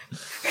don't...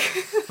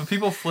 But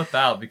people flip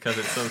out because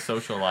it's so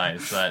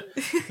socialized that,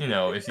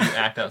 if you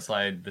act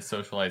outside the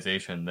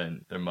socialization,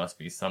 then there must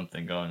be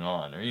something going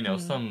on. Or,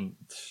 some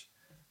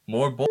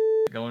more bull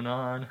going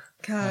on.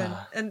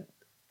 God, and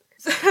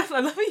I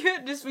love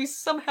how we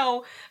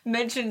somehow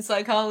mentioned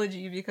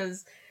psychology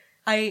because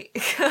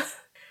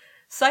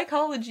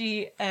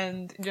psychology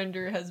and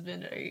gender has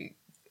been a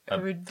A tug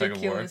of war.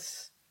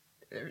 ridiculous.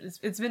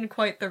 It's been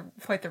quite the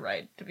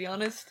ride, to be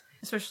honest.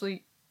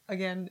 Especially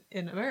again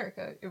in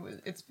America,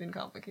 it's been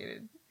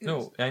complicated.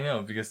 No, I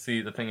know, because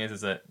see, the thing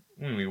is that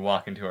when we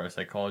walk into our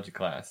psychology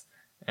class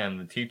and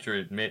the teacher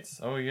admits,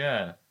 oh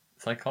yeah,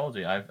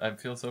 psychology, I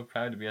feel so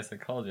proud to be a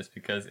psychologist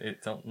because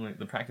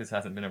the practice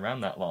hasn't been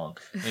around that long.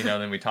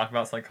 Then we talk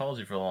about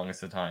psychology for the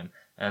longest of time.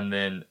 And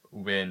then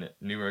when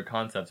newer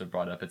concepts are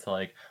brought up, it's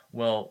like,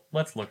 well,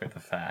 let's look at the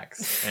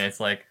facts. And it's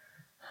like,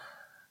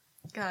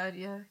 God,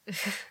 yeah.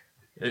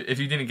 if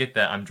you didn't get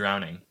that, I'm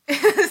drowning.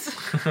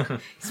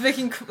 He's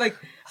making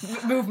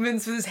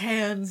movements with his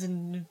hands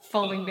and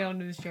falling down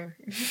to his chair.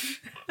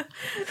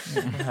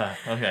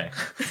 Okay.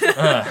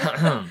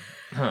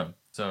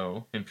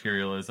 So,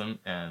 imperialism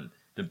and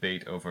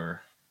debate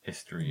over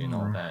history and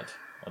all that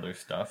other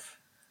stuff.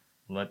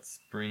 Let's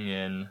bring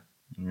in...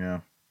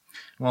 Yeah.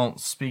 Well,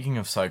 speaking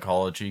of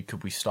psychology,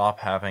 could we stop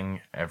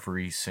having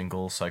every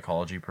single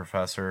psychology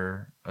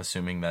professor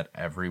assuming that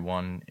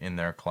everyone in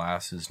their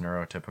class is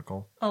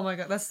neurotypical? Oh my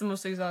god, that's the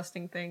most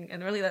exhausting thing,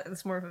 and really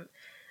that's more of a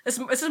this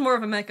is more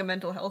of a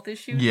mental health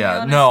issue. to be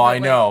Yeah, honest, no, but, I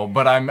like, know,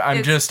 but I'm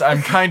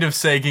it's- kind of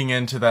sagging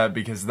into that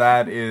because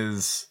that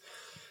is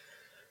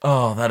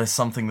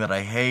something that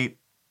I hate.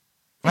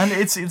 And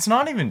it's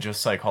not even just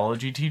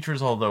psychology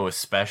teachers, although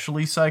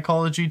especially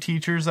psychology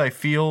teachers I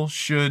feel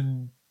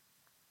should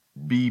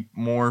be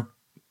more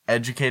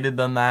educated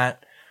than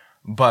that.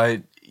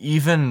 But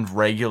even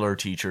regular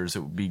teachers, it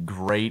would be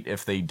great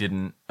if they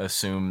didn't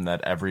assume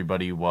that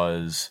everybody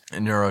was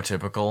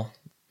neurotypical,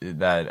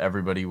 that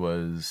everybody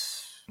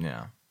was,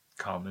 yeah.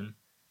 common.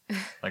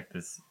 Like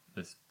this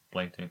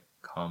blatant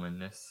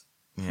commonness.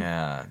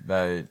 Yeah,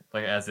 that...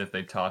 Like as if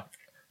they talk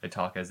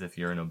as if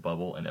you're in a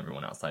bubble and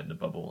everyone outside the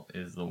bubble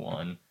is the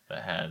one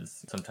that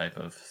has some type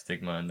of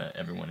stigma and that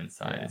everyone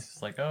inside is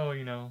just like, oh,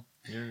 you're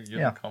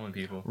Yeah. the common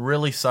people.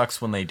 really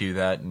sucks when they do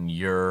that and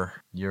you're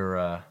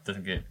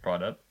Doesn't get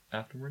brought up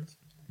afterwards.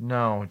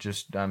 no,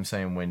 just I'm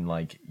saying when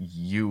like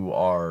you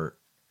are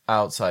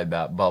outside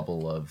that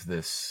bubble of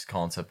this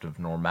concept of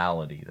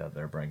normality that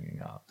they're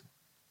bringing up.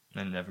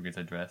 And never gets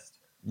addressed.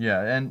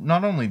 Yeah, and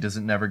not only does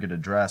it never get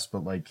addressed,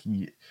 but like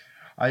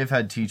I've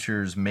had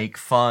teachers make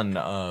fun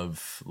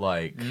of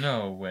like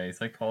No way.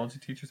 Psychology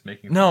teachers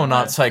making no, fun of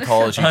not that?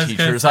 psychology I was gonna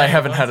teachers. say, I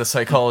haven't what? had a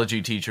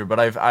psychology teacher, but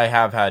I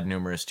have had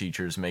numerous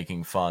teachers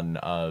making fun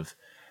of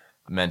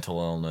mental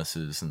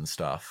illnesses and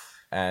stuff.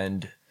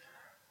 And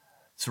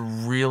it's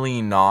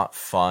really not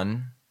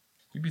fun.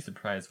 You'd be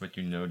surprised what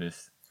you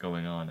notice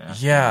going on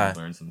after Yeah. you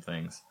learn some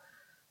things.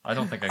 I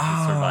don't think I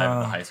could survive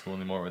the high school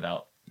anymore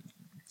without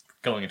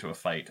going into a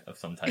fight of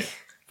some type.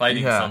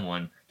 Fighting Yeah.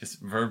 someone,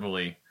 just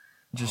verbally.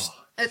 Just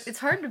It's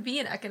hard to be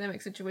in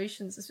academic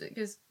situations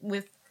because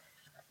with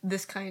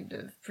this kind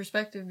of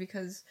perspective,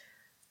 because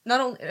not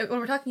only when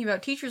we're talking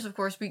about teachers, of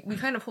course, we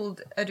kind of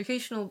hold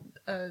educational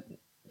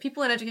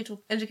people in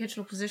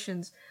educational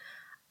positions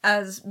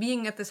as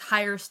being at this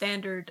higher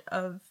standard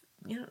of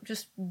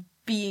just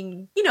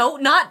being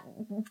not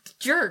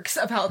jerks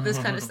about this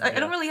kind of stuff. I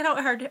don't really know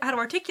how to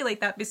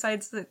articulate that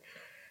besides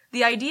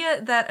the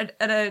idea that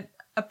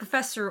a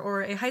professor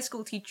or a high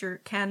school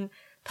teacher can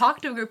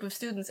talk to a group of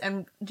students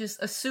and just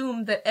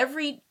assume that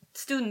every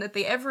student that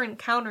they ever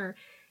encounter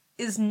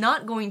is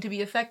not going to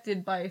be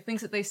affected by things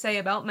that they say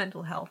about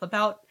mental health,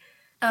 about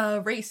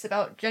race,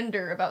 about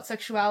gender, about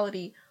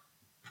sexuality.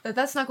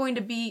 That's not going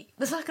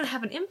to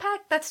have an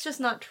impact. That's just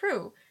not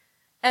true.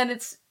 And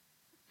it's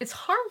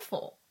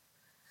harmful.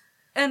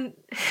 And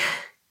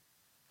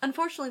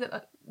unfortunately,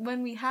 that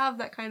when we have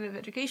that kind of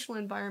educational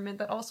environment,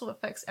 that also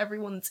affects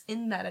everyone that's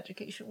in that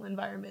educational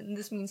environment. And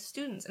this means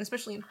students, and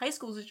especially in high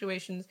school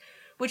situations,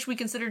 which we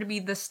consider to be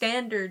the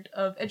standard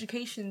of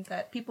education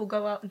that people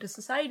go out into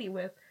society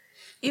with.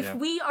 If Yeah.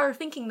 we are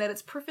thinking that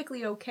it's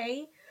perfectly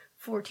okay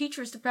for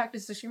teachers to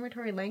practice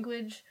discriminatory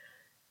language,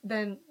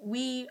 then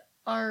we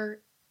are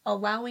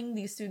allowing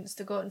these students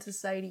to go out into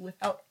society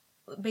without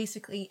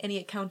basically any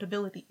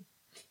accountability.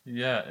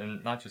 Yeah,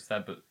 and not just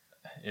that, but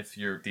if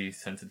you're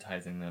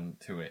desensitizing them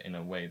to it in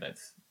a way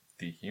that's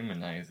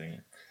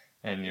dehumanizing,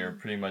 and you're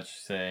pretty much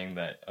saying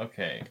that,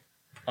 okay,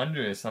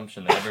 under the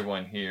assumption that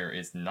everyone here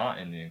is not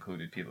in the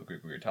included people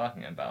group we were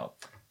talking about,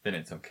 then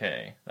it's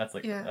okay. That's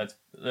like, Yeah. that's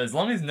as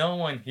long as no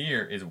one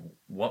here is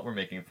what we're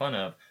making fun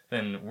of,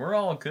 then we're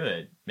all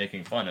good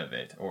making fun of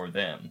it, or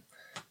them,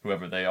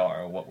 whoever they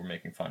are, or what we're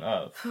making fun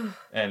of.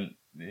 And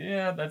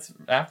yeah, that's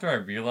after I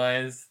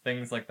realized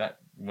things like that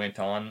went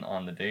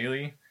on the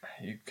daily,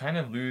 you kind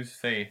of lose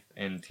faith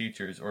in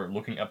teachers or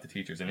looking up to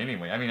teachers in any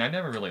way. I mean, I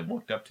never really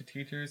looked up to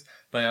teachers,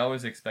 but I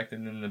always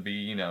expected them to be,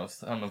 you know,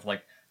 some of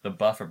like the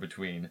buffer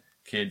between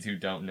kids who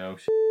don't know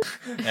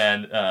shit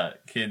and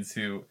kids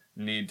who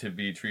need to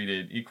be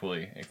treated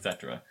equally,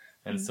 etc.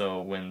 And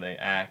so when they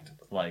act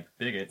like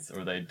bigots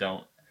or they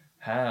don't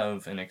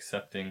have an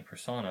accepting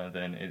persona,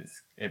 then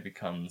it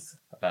becomes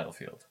a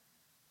battlefield.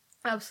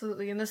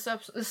 Absolutely, and this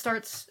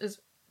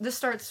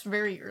starts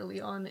very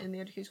early on in the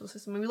educational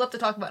system. And we love to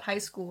talk about high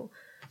school,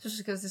 just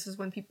because this is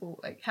when people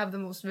like have the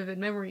most vivid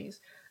memories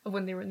of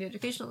when they were in the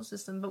educational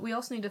system. But we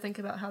also need to think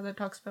about how that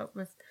talks about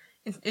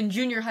in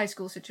junior high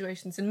school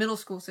situations, in middle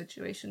school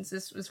situations,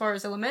 as far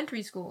as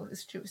elementary school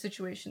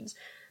situations,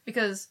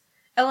 because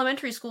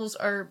elementary schools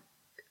are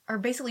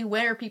basically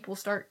where people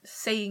start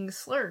saying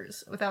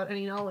slurs without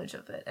any knowledge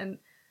of it, and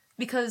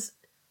because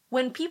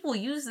when people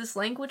use this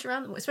language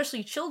around them,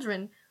 especially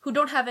children who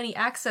don't have any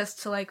access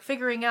to like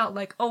figuring out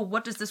like, oh,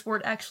 what does this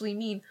word actually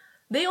mean?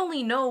 They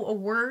only know a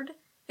word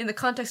in the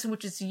context in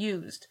which it's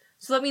used.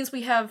 So that means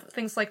we have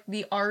things like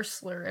the R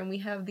slur, and we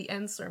have the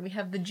N slur, and we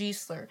have the G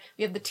slur,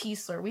 we have the T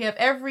slur, we have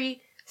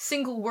every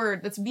single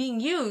word that's being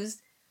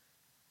used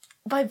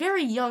by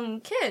very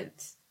young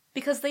kids,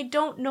 because they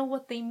don't know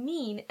what they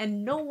mean,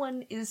 and no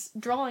one is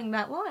drawing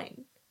that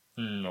line.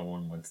 No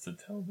one wants to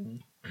tell them.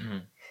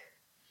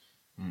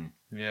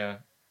 Yeah.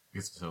 I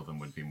guess to tell them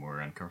would be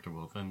more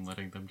uncomfortable than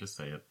letting them just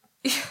say it.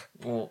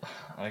 Well,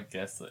 I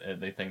guess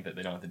they think that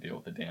they don't have to deal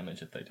with the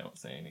damage if they don't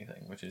say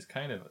anything, which is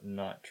kind of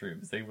not true,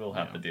 because they will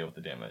have Yeah. to deal with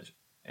the damage.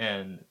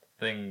 And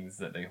things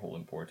that they hold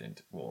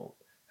important will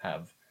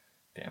have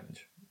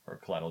damage, or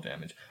collateral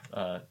damage.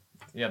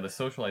 Yeah, the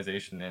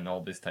socialization and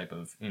all this type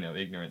of,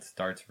 ignorance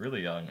starts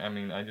really young. I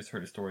mean, I just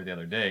heard a story the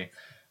other day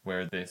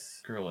where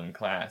this girl in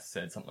class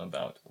said something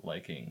about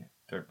liking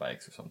dirt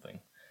bikes or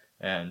something.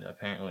 And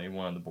apparently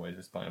one of the boys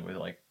responded with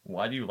like,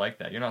 why do you like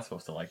that? You're not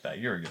supposed to like that.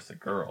 You're just a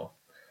girl.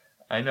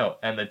 I know.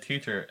 And the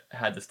teacher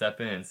had to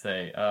step in and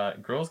say,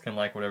 girls can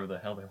like whatever the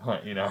hell they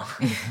want,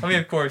 I mean,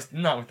 of course,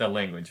 not with that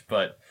language,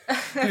 but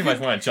pretty much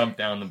want to jump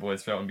down the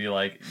boy's throat and be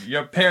like,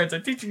 your parents are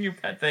teaching you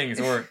bad things.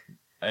 Or,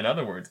 in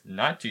other words,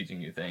 not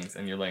teaching you things,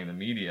 and you're letting the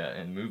media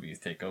and movies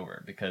take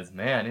over. Because,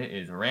 man, it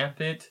is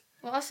rampant.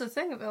 Well, that's the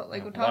thing about,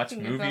 like, we're Watch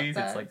talking movies,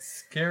 about that. it's like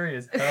scary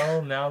as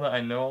hell now that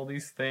I know all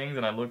these things,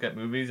 and I look at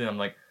movies and I'm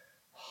like,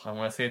 I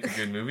want to say it's a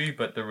good movie,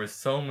 but there was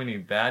so many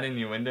bad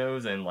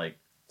innuendos and like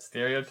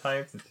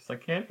stereotypes. It's just I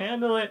can't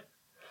handle it.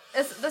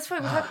 That's why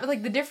we talk about,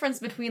 like, the difference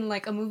between,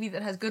 like, a movie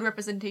that has good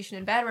representation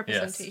and bad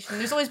representation.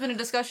 There's always been a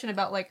discussion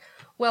about, like,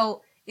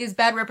 well, is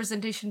bad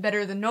representation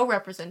better than no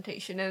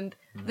representation? And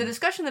the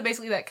discussion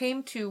that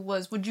came to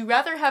was, would you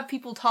rather have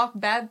people talk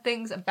bad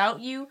things about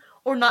you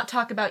or not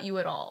talk about you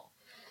at all?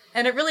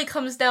 And it really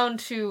comes down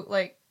to,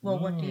 like, well,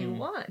 what do you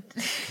want?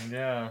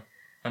 Yeah.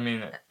 I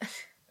mean,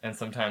 and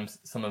sometimes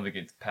some of it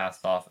gets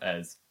passed off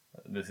as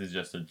this is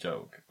just a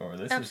joke or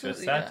this is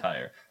Absolutely, just yeah.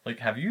 satire. Like,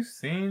 have you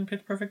seen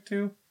Pitch Perfect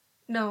 2?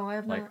 No, I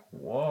have Like, not.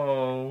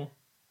 whoa.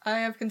 I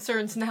have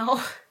concerns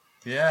now.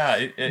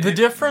 Yeah, The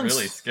difference- it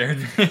really scared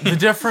me. The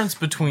difference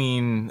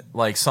between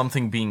like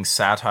something being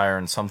satire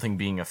and something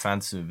being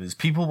offensive is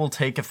people will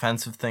take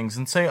offensive things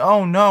and say,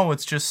 "Oh no,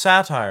 it's just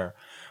satire."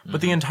 But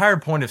the entire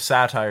point of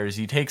satire is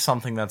you take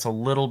something that's a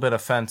little bit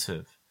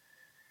offensive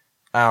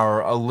or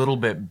a little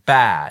bit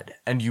bad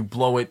and you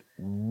blow it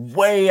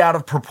way out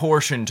of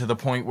proportion to the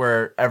point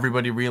where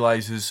everybody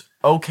realizes,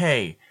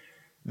 "Okay,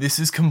 this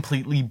is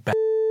completely bad.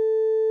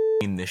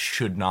 This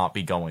should not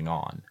be going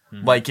on."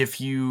 Like if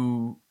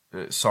you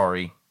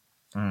sorry.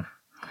 If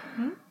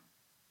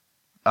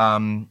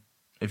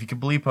you could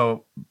bleep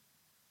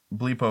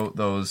out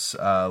those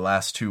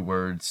last two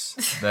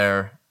words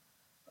there.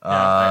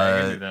 I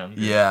can do them.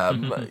 Yeah,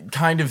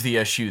 kind of the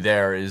issue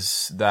there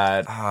is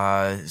that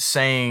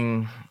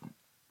saying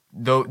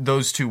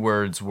those two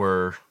words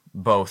were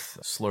both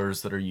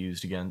slurs that are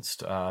used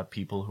against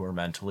people who are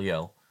mentally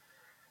ill,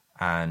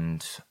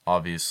 and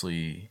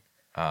obviously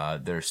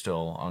they're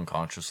still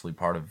unconsciously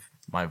part of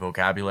my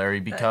vocabulary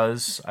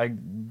because I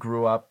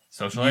grew up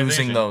Socialization.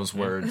 using those It's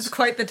words.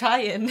 quite the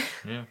tie-in.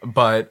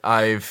 But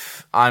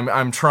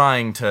I'm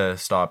trying to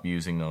stop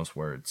using those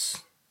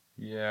words.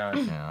 Yeah.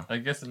 Yeah. I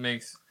guess it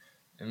makes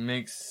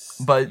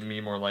But-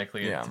 me more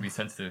likely yeah. to be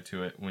sensitive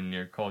to it when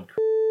you're called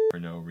for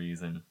no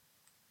reason.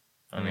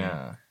 I mean,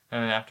 Yeah.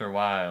 And then after a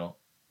while,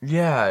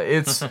 Yeah,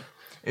 it's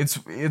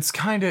it's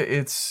kind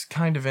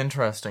of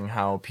interesting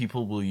how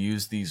people will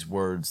use these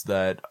words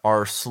that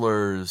are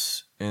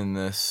slurs in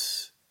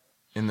this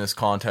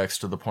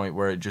context to the point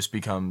where it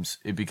becomes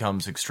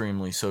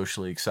extremely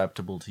socially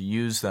acceptable to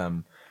use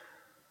them.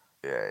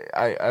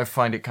 I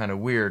find it kind of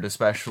weird,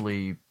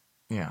 especially,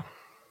 yeah.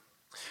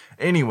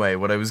 Anyway,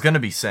 what I was going to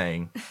be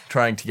saying,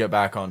 trying to get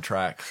back on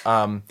track,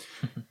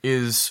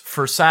 is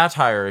for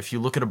satire, if you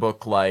look at a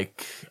book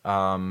like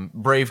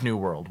Brave New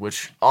World,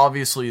 which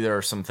obviously there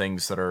are some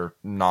things that are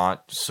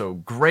not so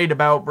great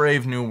about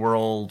Brave New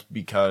World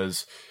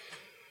because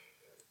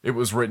it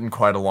was written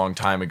quite a long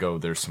time ago.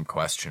 There's some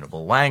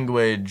questionable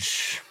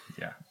language,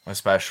 yeah.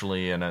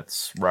 especially in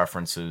its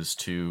references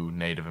to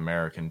Native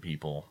American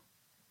people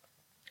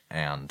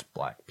and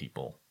black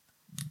people.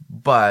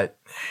 But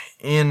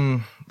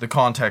in the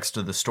context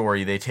of the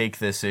story, they take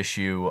this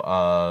issue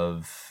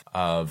of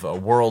a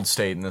world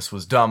state, and this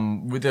was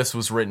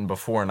written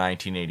before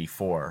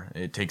 1984.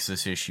 It takes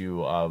this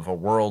issue of a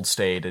world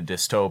state, a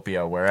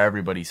dystopia, where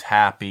everybody's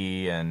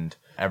happy and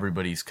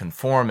everybody's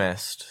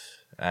conformist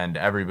and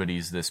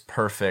everybody's this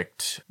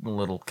perfect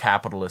little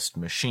capitalist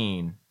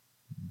machine,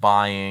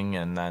 buying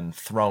and then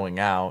throwing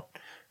out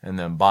and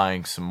then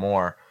buying some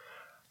more.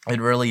 It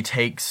really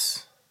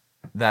takes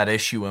that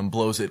issue and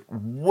blows it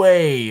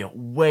way,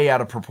 way out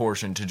of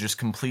proportion to just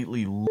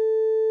completely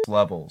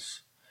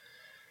levels,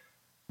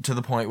 to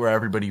the point where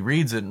everybody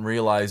reads it and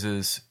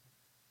realizes,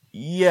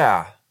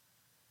 yeah,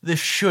 this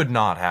should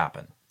not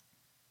happen.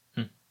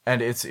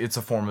 And it's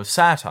a form of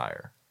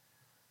satire.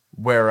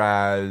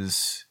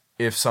 Whereas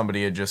if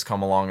somebody had just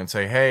come along and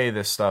say, hey,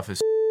 this stuff is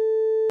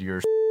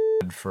you're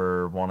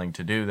for wanting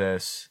to do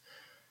this,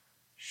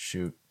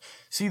 shoot.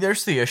 See,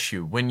 there's the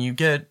issue. When you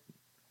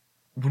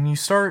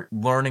start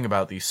learning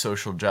about these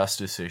social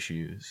justice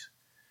issues,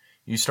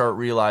 you start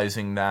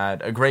realizing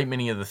that a great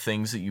many of the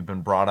things that you've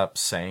been brought up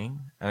saying,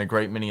 and a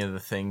great many of the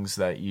things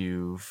that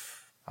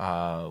you've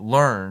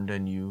learned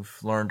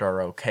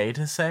are okay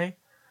to say,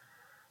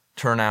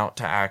 turn out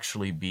to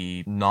actually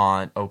be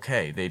not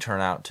okay. They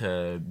turn out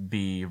to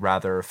be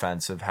rather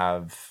offensive,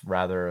 have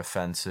rather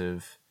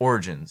offensive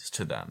origins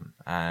to them.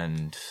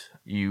 And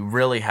you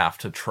really have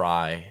to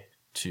try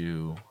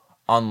to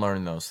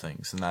unlearn those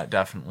things, and that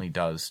definitely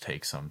does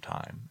take some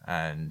time.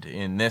 And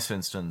in this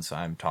instance,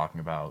 I'm talking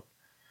about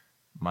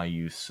my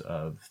use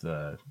of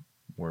the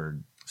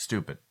word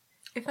stupid.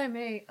 If I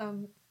may,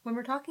 when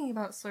we're talking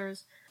about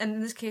slurs, and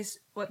in this case,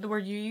 what the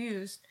word you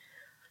used,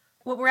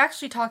 what we're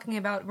actually talking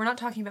about, we're not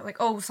talking about like,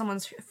 oh,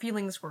 someone's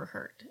feelings were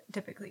hurt,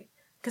 typically.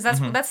 Because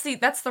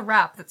that's the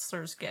rap that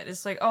slurs get.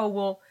 It's like, oh,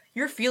 well,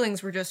 your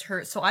feelings were just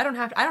hurt, so I don't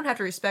have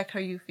to respect how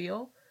you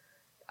feel.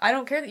 I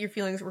don't care that your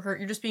feelings were hurt,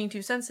 you're just being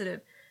too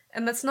sensitive.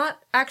 And that's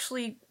not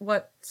actually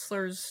what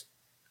slurs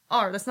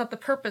are. That's not the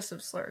purpose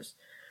of slurs.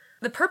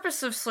 The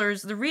purpose of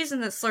slurs, the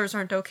reason that slurs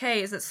aren't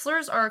okay, is that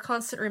slurs are a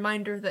constant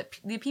reminder that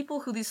the people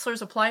who these slurs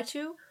apply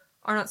to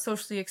are not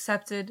socially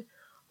accepted,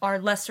 are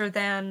lesser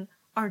than,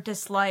 are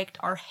disliked,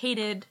 are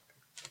hated,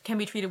 can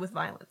be treated with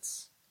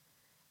violence.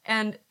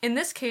 And in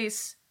this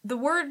case, the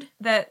word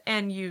that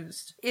Anne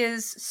used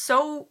is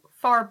so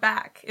far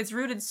back, it's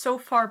rooted so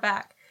far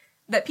back,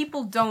 that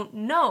people don't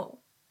know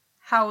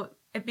how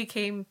it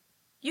became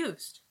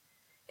used.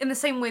 In the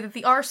same way that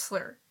the R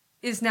slur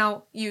is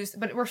now used,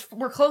 but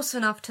we're close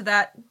enough to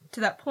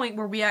that point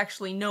where we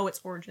actually know its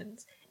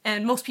origins,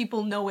 and most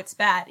people know it's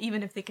bad,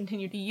 even if they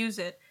continue to use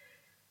it.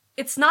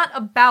 It's not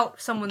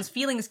about someone's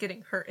feelings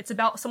getting hurt. It's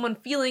about someone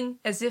feeling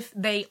as if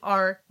they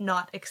are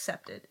not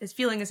accepted. It's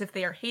feeling as if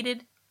they are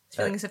hated. It's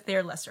feeling as if they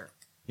are lesser.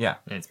 Yeah.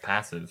 And it's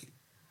passive.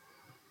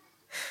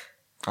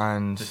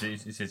 And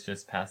It's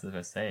just passive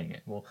as saying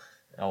it. Well,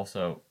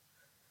 also,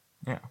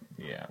 yeah.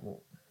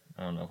 Well,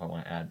 I don't know if I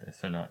want to add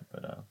this or not,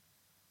 but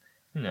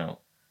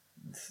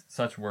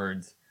such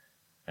words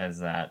as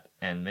that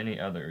and many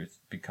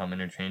others become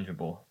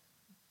interchangeable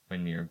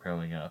when you're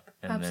growing up,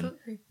 and Absolutely.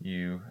 then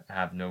you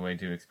have no way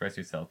to express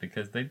yourself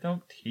because they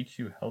don't teach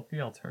you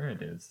healthy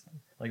alternatives.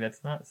 Like,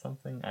 that's not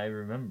something I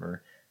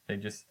remember.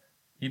 Because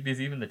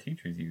even the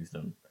teachers used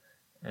them,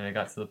 and it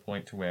got to the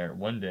point to where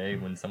one day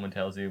when someone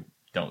tells you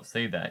don't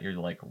say that, you're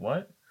like,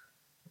 what?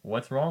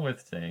 What's wrong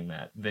with saying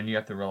that? Then you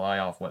have to rely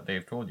off what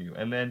they've told you.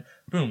 And then,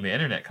 boom, the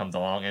internet comes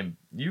along and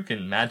you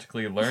can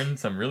magically learn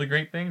some really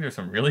great things or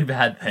some really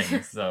bad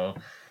things. So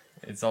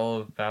it's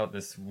all about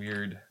this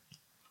weird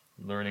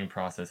learning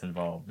process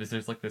involved.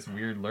 There's like this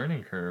weird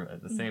learning curve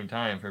at the same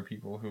time for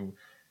people who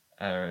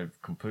are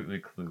completely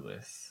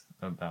clueless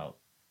about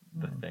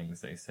the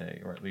things they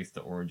say, or at least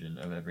the origin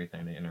of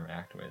everything they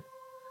interact with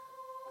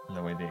and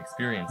the way they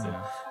experience it.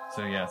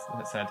 So yes,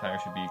 satire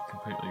should be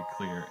completely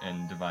clear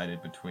and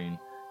divided between,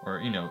 or,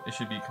 it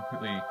should be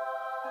completely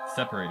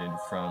separated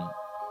from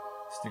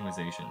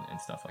stigmatization and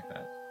stuff like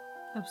that.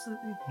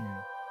 Absolutely.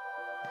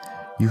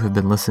 You have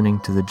been listening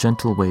to the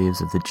gentle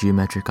waves of the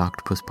Geometric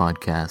Octopus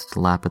podcast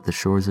lap at the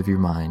shores of your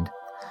mind.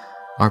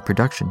 Our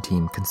production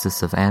team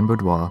consists of Anne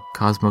Boudoir,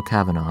 Cosmo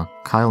Kavanaugh,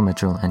 Kyle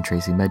Mitchell, and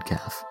Tracy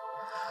Medcalf.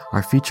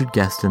 Our featured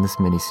guest in this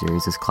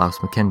miniseries is Klaus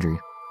McKendry.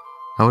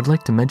 I would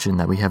like to mention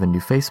that we have a new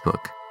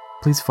Facebook.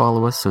 Please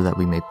follow us so that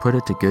we may put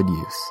it to good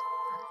use.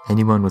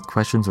 Anyone with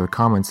questions or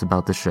comments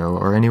about the show,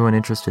 or anyone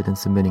interested in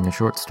submitting a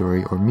short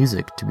story or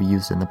music to be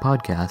used in the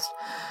podcast,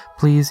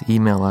 please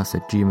email us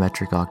at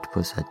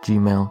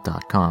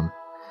geometricoctopus@gmail.com.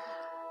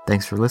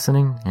 Thanks for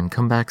listening, and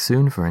come back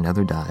soon for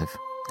another dive.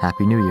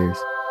 Happy New Year's.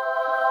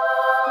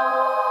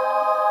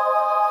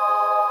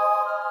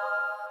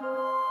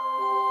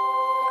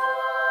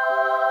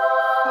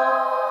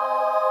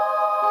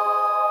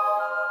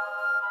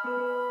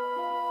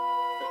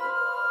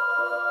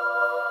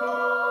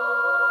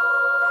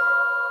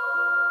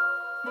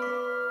 Thank you.